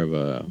developed more of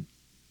a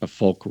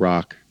folk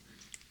rock,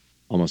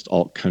 almost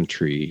alt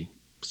country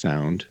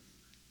sound,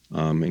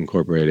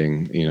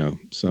 incorporating,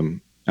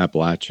 some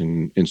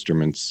Appalachian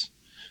instruments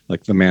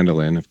like the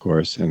mandolin, of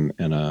course, and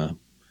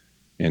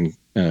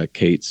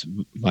Kate's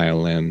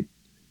violin.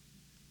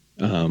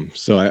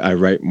 So I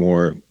write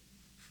more,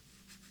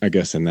 I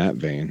guess, in that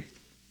vein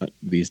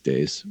these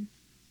days,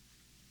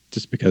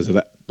 just because of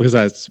that, because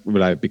that's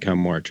what I've become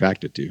more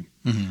attracted to,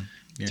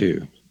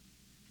 too.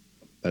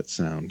 That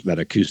sound, that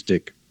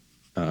acoustic,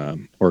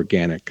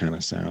 organic kind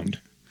of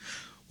sound.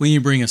 When you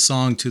bring a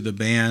song to the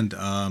band,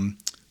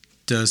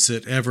 does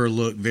it ever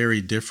look very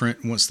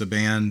different once the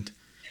band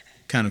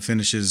kind of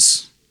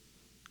finishes,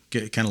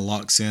 kind of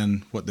locks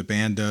in what the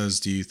band does?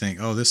 Do you think,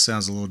 oh, this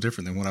sounds a little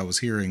different than what I was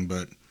hearing,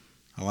 but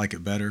I like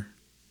it better?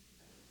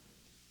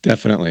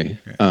 Definitely.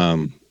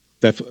 Okay.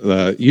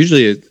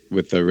 Usually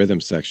with the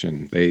rhythm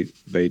section, they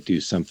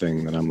do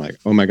something that I'm like,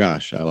 oh my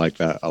gosh, I like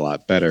that a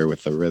lot better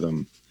with the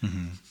rhythm.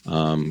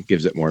 Mm-hmm.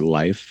 Gives it more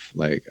life,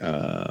 like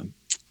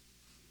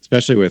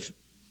especially with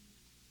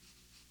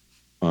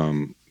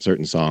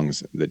certain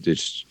songs that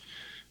just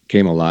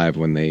came alive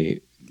when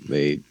they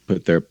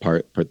put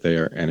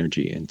their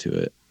energy into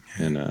it.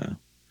 And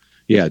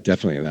yeah,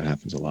 definitely that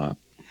happens a lot.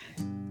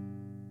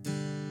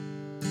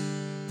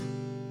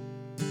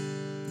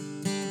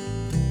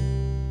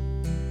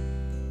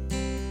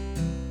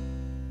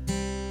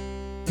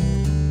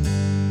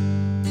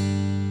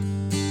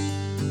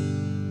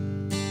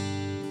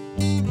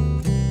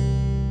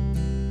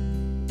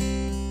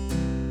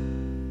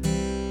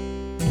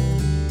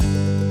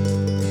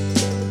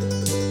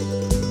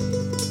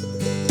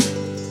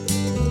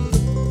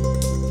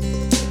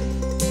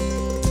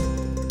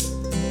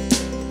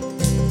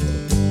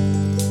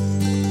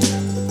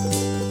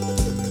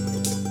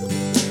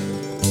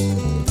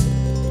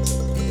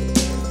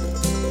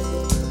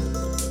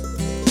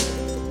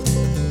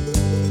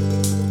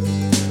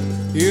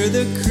 Hear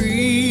the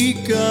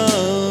creak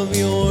of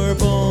your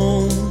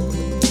bones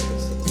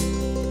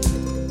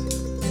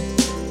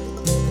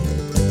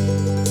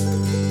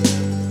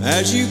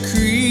as you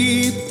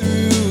creep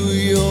through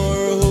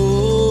your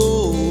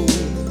hole.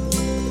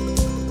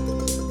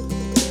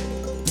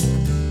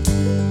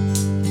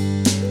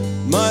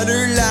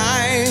 Mutter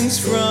lines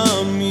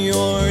from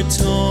your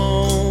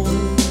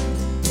tone,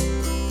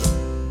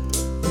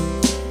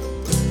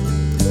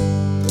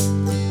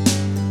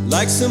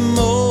 like some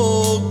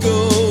old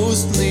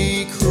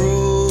ghostly crow.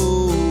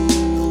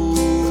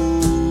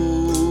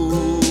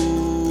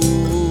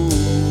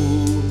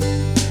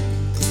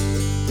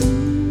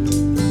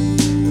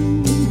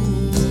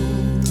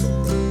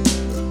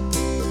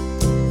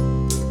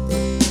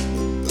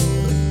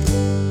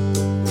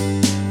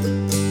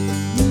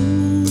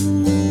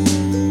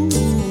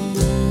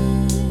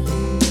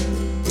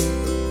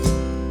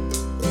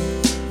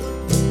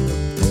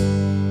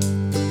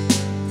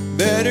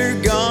 Better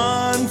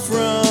gone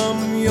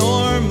from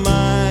your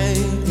mind.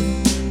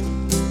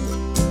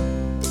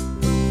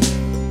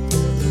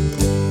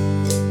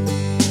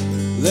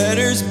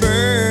 Letters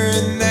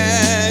burn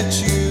that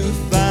you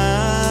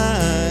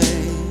find.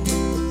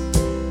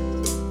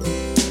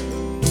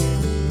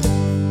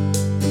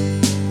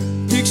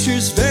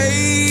 Pictures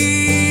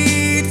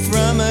fade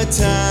from a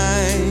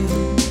time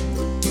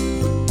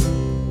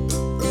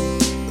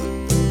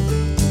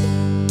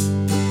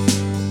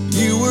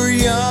you were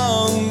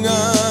young,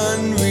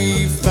 unrefined.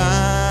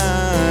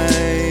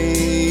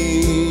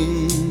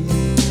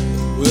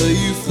 Will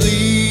you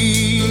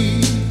flee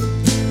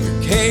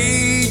your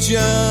cage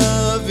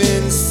of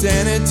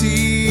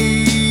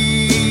insanity?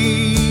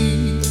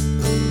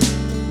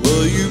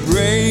 Will you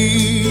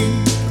break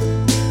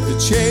the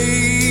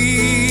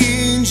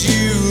change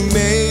you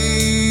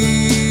made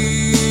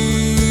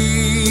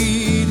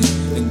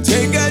and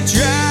take a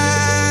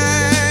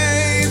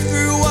drive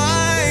through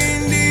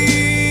winding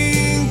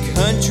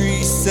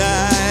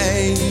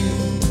countryside?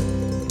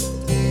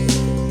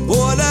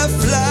 Or to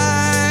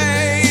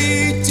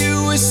fly to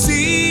a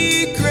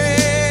secret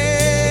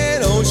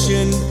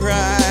ocean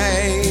prize?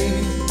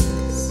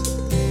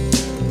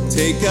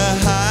 Take a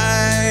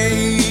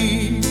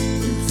hike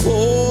through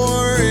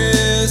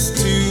forest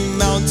to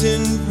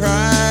mountain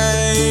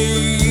pride,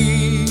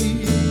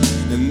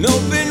 and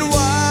open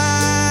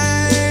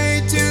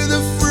wide to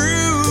the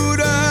fruit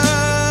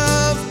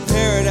of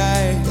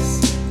paradise,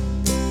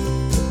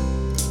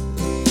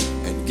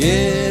 and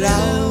get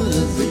out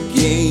of the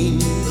game.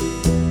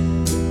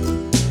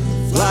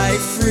 Fly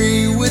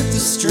free with the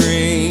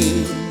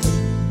strain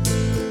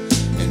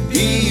and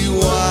be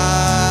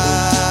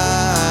wild.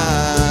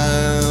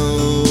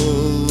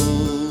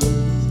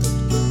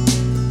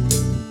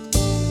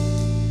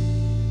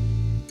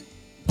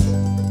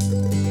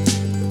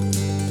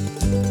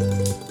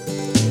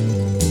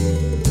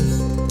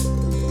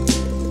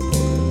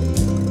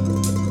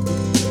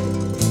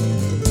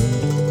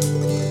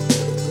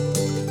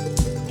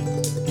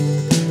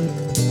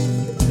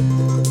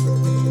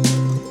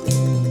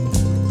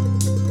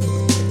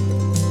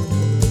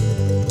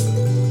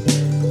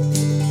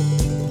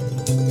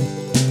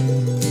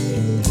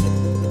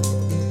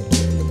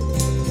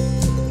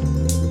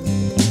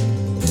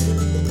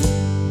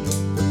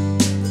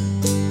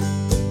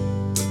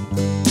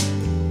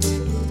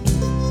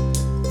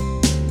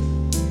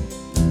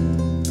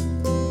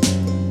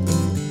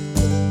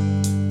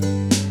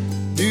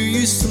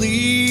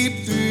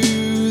 sleep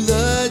through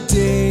the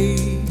day.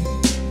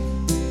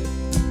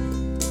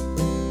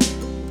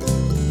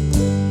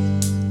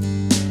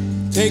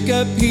 Take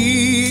a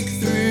peek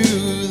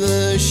through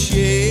the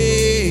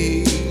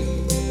shade.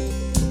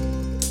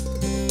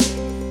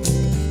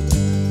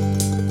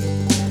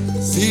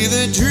 See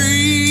the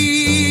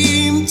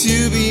dream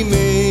to be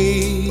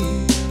made.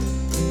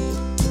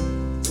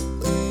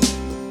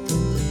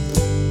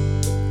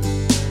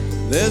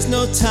 There's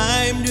no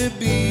time to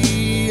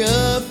be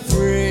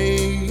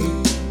afraid.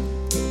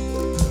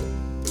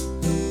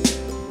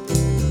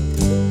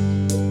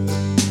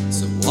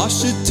 So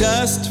wash the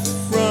dust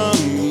from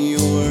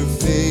your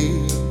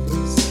face.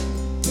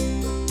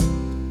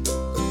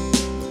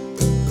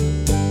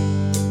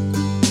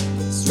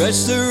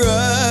 Stretch the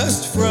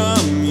rust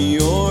from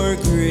your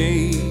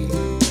grace.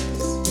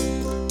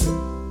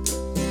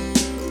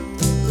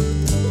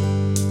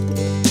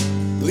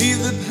 Leave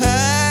the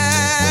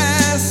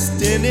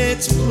past in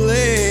its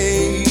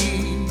place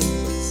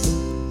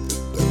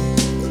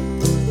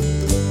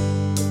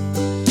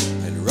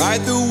and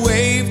ride the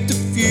wave to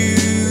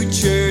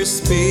future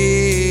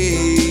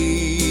space.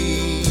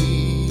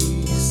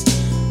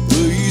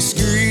 Will you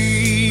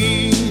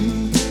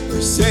scream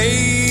for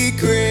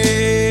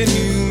sacred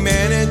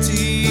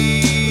humanity?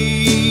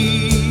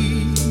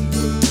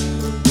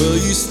 Will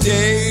you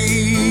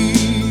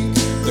stake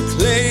the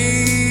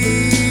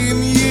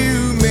claim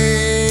you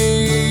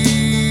made?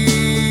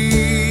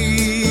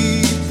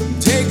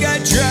 Take a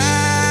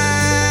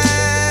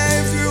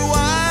drive through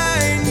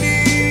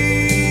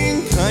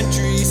winding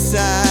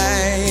countryside.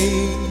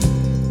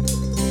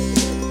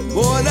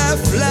 Board a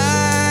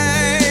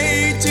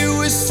flight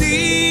to a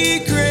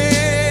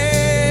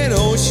secret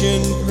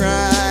ocean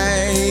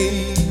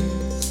prize.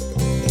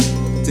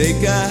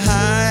 Take a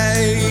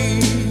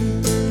hike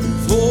from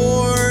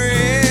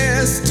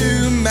forest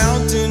to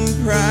mountain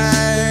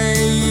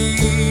pride.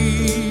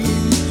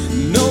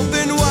 And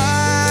open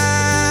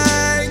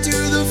wide to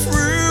the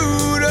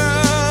fruit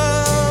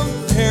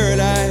of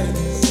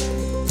paradise.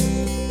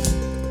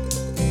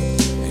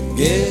 And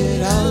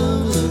get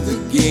out of the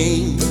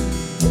game.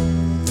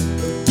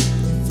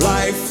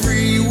 Fly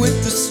free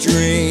with the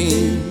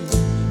string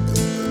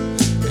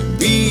and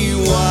be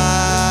wild.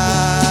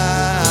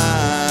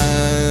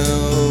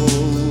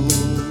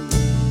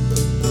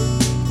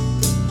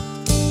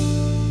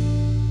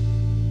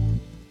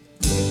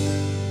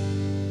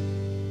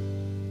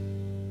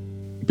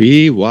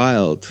 Be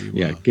wild. Be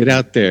Yeah, wild. get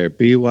out there.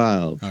 Be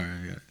wild. All right,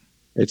 I got it.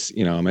 It's,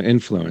 I'm an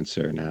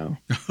influencer now.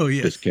 Oh,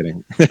 yeah. Just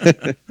kidding.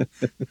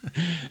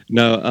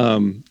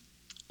 No,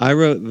 I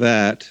wrote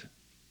that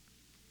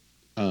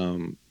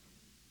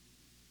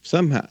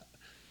somehow.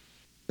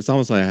 It's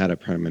almost like I had a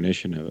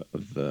premonition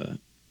of the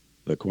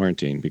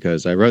quarantine,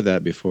 because I wrote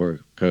that before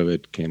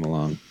COVID came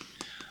along.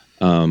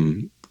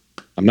 I'm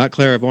not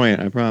clairvoyant,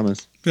 I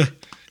promise.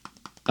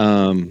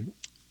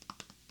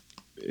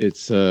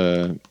 It's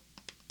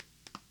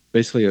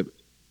basically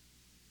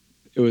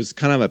it was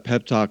kind of a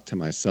pep talk to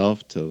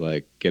myself to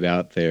like get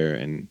out there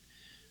and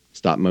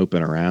stop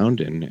moping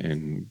around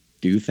and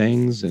do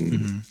things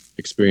and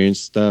experience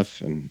stuff.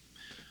 And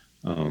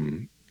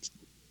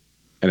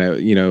I,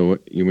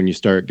 when you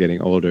start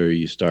getting older,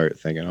 you start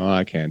thinking, oh,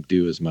 I can't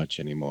do as much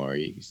anymore.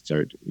 You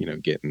start,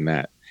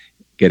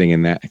 getting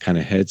in that kind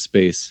of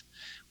headspace,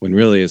 when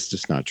really it's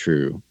just not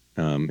true.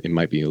 It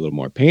might be a little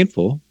more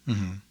painful,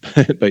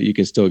 but you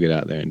can still get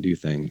out there and do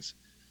things.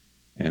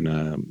 And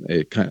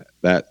it kind of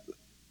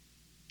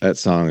that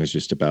song is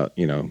just about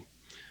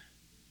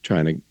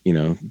trying to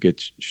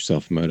get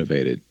yourself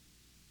motivated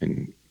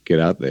and get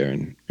out there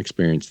and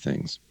experience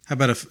things. How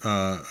about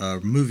a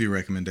movie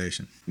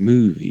recommendation?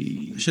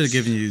 Movies. I should have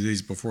given you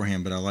these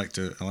beforehand, but I like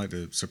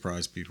to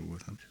surprise people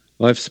with them.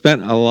 Well, I've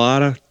spent a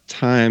lot of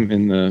time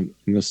in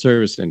the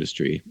service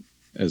industry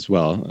as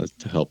well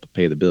to help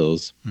pay the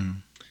bills.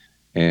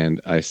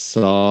 And I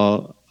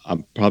saw,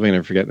 I'm probably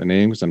going to forget the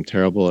name because I'm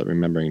terrible at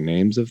remembering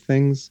names of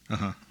things.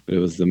 But it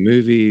was the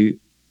movie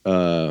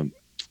about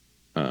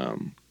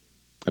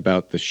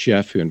the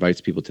chef who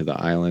invites people to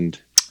the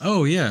island.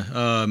 Oh,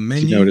 yeah.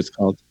 Menu. Do you know what it's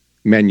called?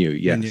 Menu,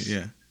 yes. Menu,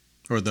 yeah.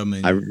 Or The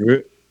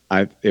Menu.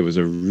 It was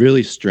a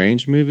really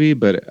strange movie,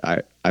 but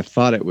I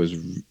thought it was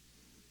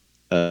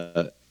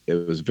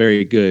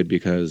very good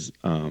because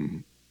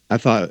I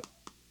thought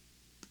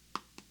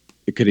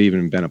it could have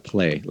even been a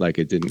play. Like,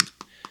 it didn't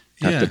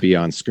have to be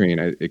on screen.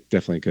 It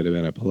definitely could have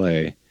been a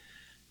play.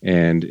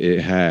 And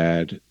it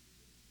had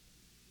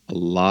a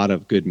lot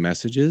of good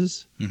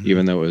messages,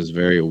 even though it was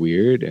very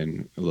weird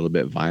and a little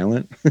bit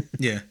violent.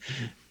 Yeah.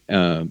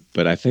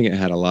 But I think it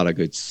had a lot of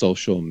good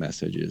social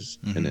messages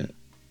in it.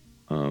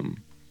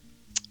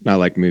 Not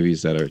like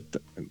movies that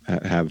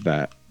have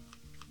that.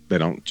 They're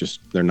not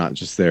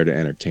just there to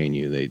entertain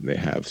you. They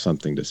have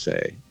something to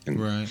say. And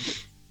right.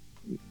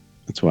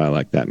 That's why I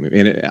like that movie.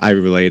 And I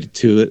related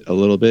to it a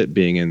little bit,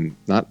 being in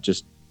not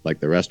just like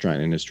the restaurant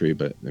industry,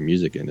 but the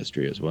music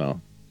industry as well.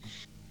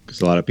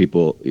 Because a lot of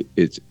people,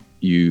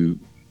 you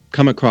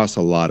come across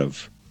a lot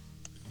of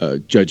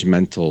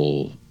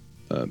judgmental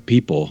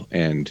people,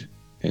 and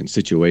and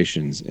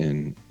situations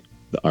in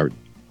the art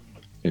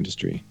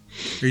industry.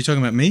 Are you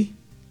talking about me?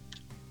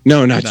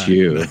 No, not No,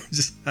 you. no,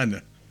 I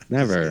know.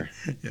 Never.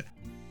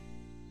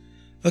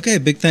 Okay,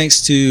 big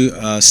thanks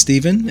to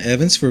Stephen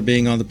Evans for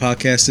being on the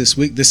podcast this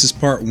week. This is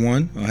part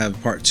 1. I'll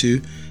have part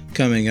 2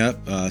 coming up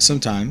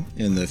sometime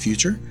in the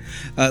future.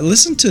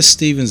 Listen to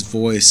Stephen's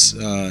voice.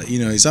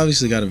 He's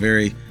obviously got a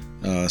very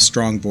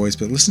strong voice,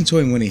 but listen to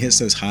him when he hits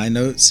those high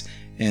notes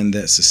and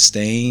that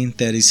sustain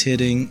that he's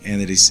hitting,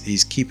 and that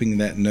he's keeping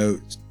that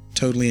note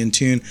totally in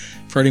tune.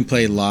 I've heard him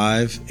play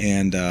live,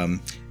 and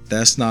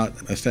that's not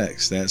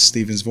effects. That's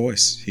Stephen's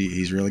voice.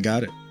 He's really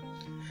got it.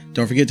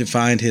 Don't forget to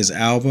find his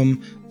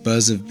album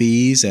Buzz of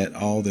Bees at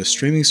all the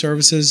streaming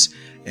services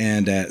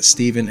and at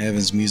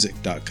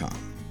StephenEvansMusic.com.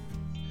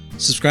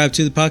 Subscribe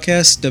to the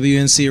podcast,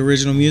 WNC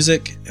Original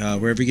Music,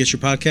 wherever you get your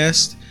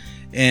podcast.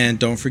 And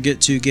don't forget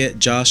to get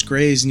Josh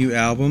Gray's new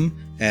album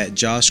at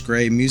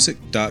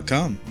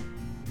JoshGrayMusic.com.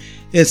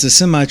 It's a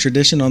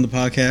semi-tradition on the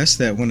podcast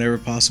that whenever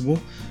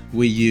possible,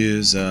 we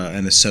use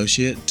an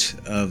associate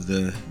of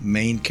the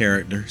main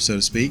character, so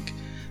to speak,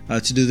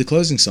 to do the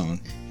closing song.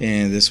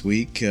 And this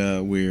week,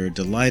 we're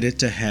delighted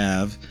to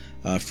have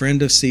a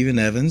friend of Stephen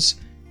Evans,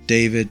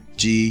 David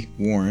G.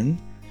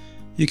 Warren.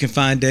 You can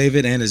find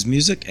David and his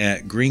music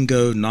at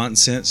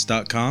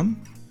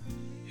gringononsense.com.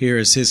 Here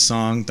is his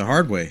song, The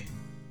Hard Way.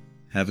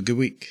 Have a good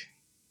week.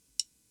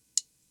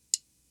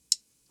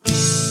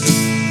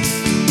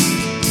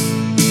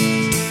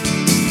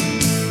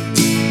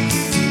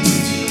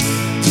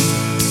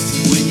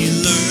 When you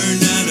learn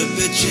how to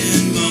bitch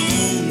and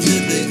moan,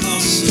 did they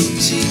also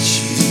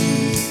teach you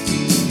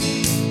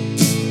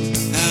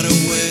how to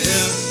wear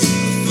a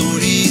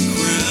thorny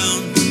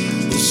crown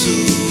so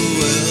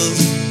well?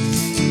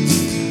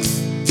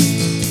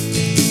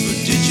 Or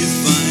did you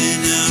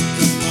find out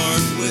the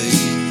hard way?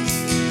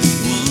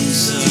 One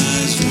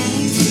size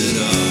won't fit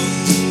all.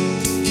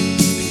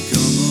 And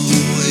come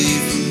away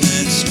from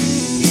that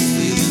school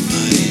feeling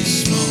mighty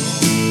small.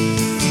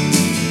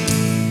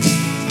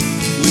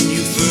 When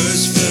you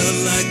first felt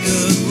like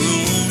a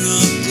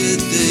grown-up, did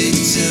they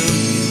tell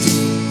you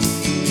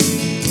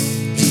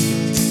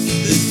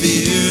that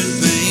fear and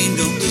pain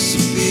don't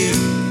disappear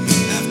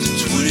after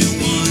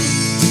 21?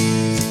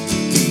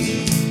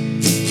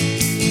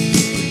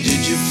 Or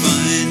did you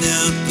find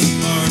out the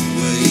hard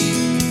way?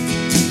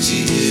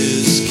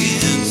 Tears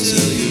can't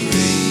tell your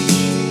age.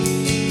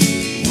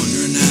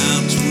 Wondering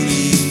how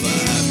 25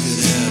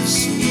 could have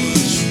so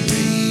much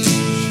rage.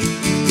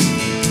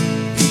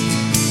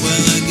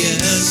 Well, I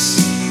guess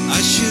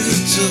I should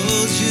have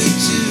told you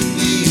to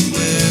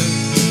beware.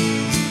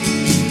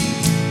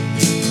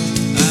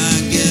 I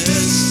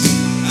guess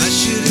I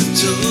should have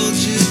told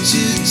you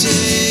to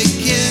take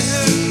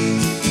care.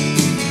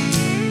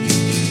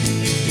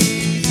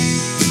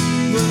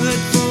 But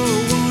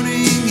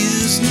forewarning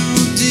is no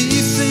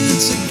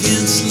defense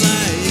against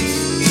life.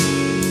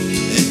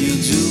 And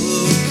you'll do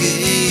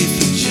okay if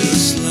you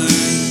just learn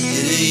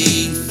it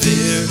ain't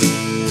fair.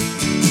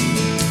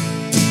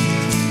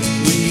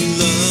 When you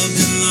loved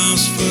and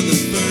lost for the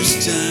first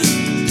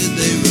time, did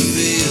they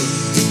reveal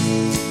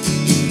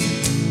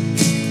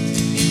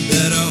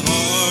that a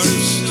heart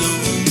of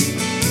stone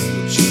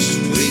would just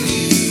weigh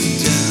you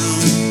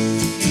down?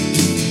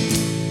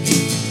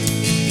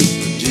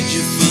 Or did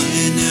you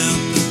find out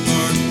the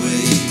hard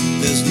way?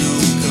 There's no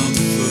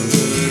comfort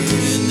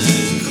in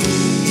that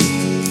cold,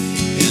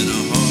 and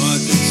a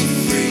heart that's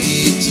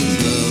afraid to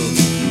love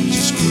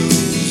just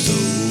grows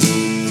old.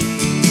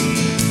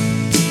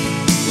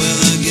 Well,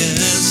 I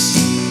guess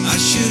I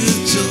should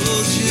have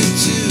told you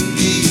to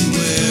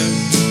beware.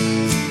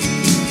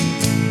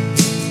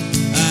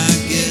 I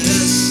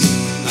guess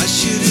I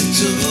should have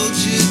told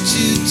you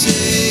to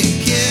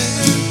take care.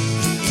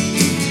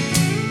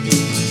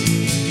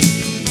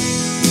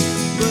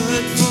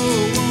 But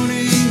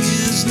forewarning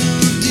is no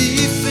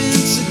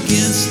defense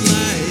against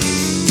life.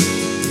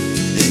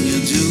 And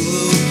you'll do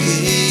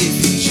okay if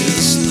you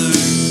just learn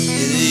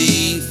it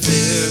ain't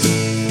fair.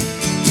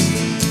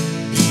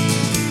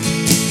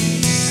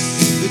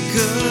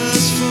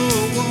 Because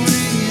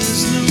forewarning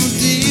is no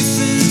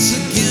defense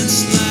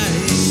against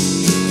life.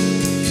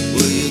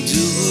 Well, you'll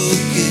do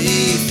okay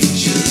if you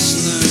just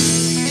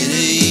learn it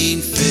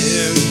ain't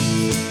fair.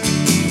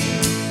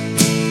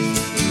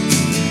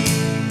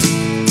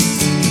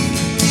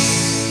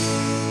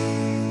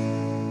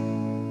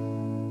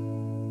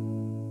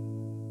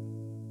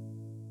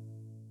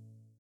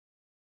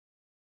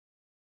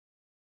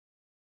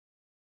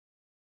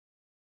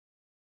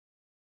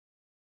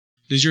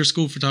 Does your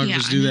school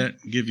photographers Yeah, do I know.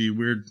 that? Give you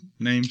weird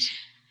names?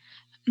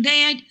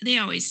 They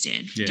always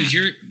did. Yeah. Did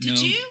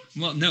Did you?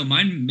 Well, no,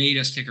 mine made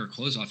us take our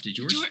clothes off. Did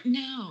yours?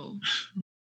 No.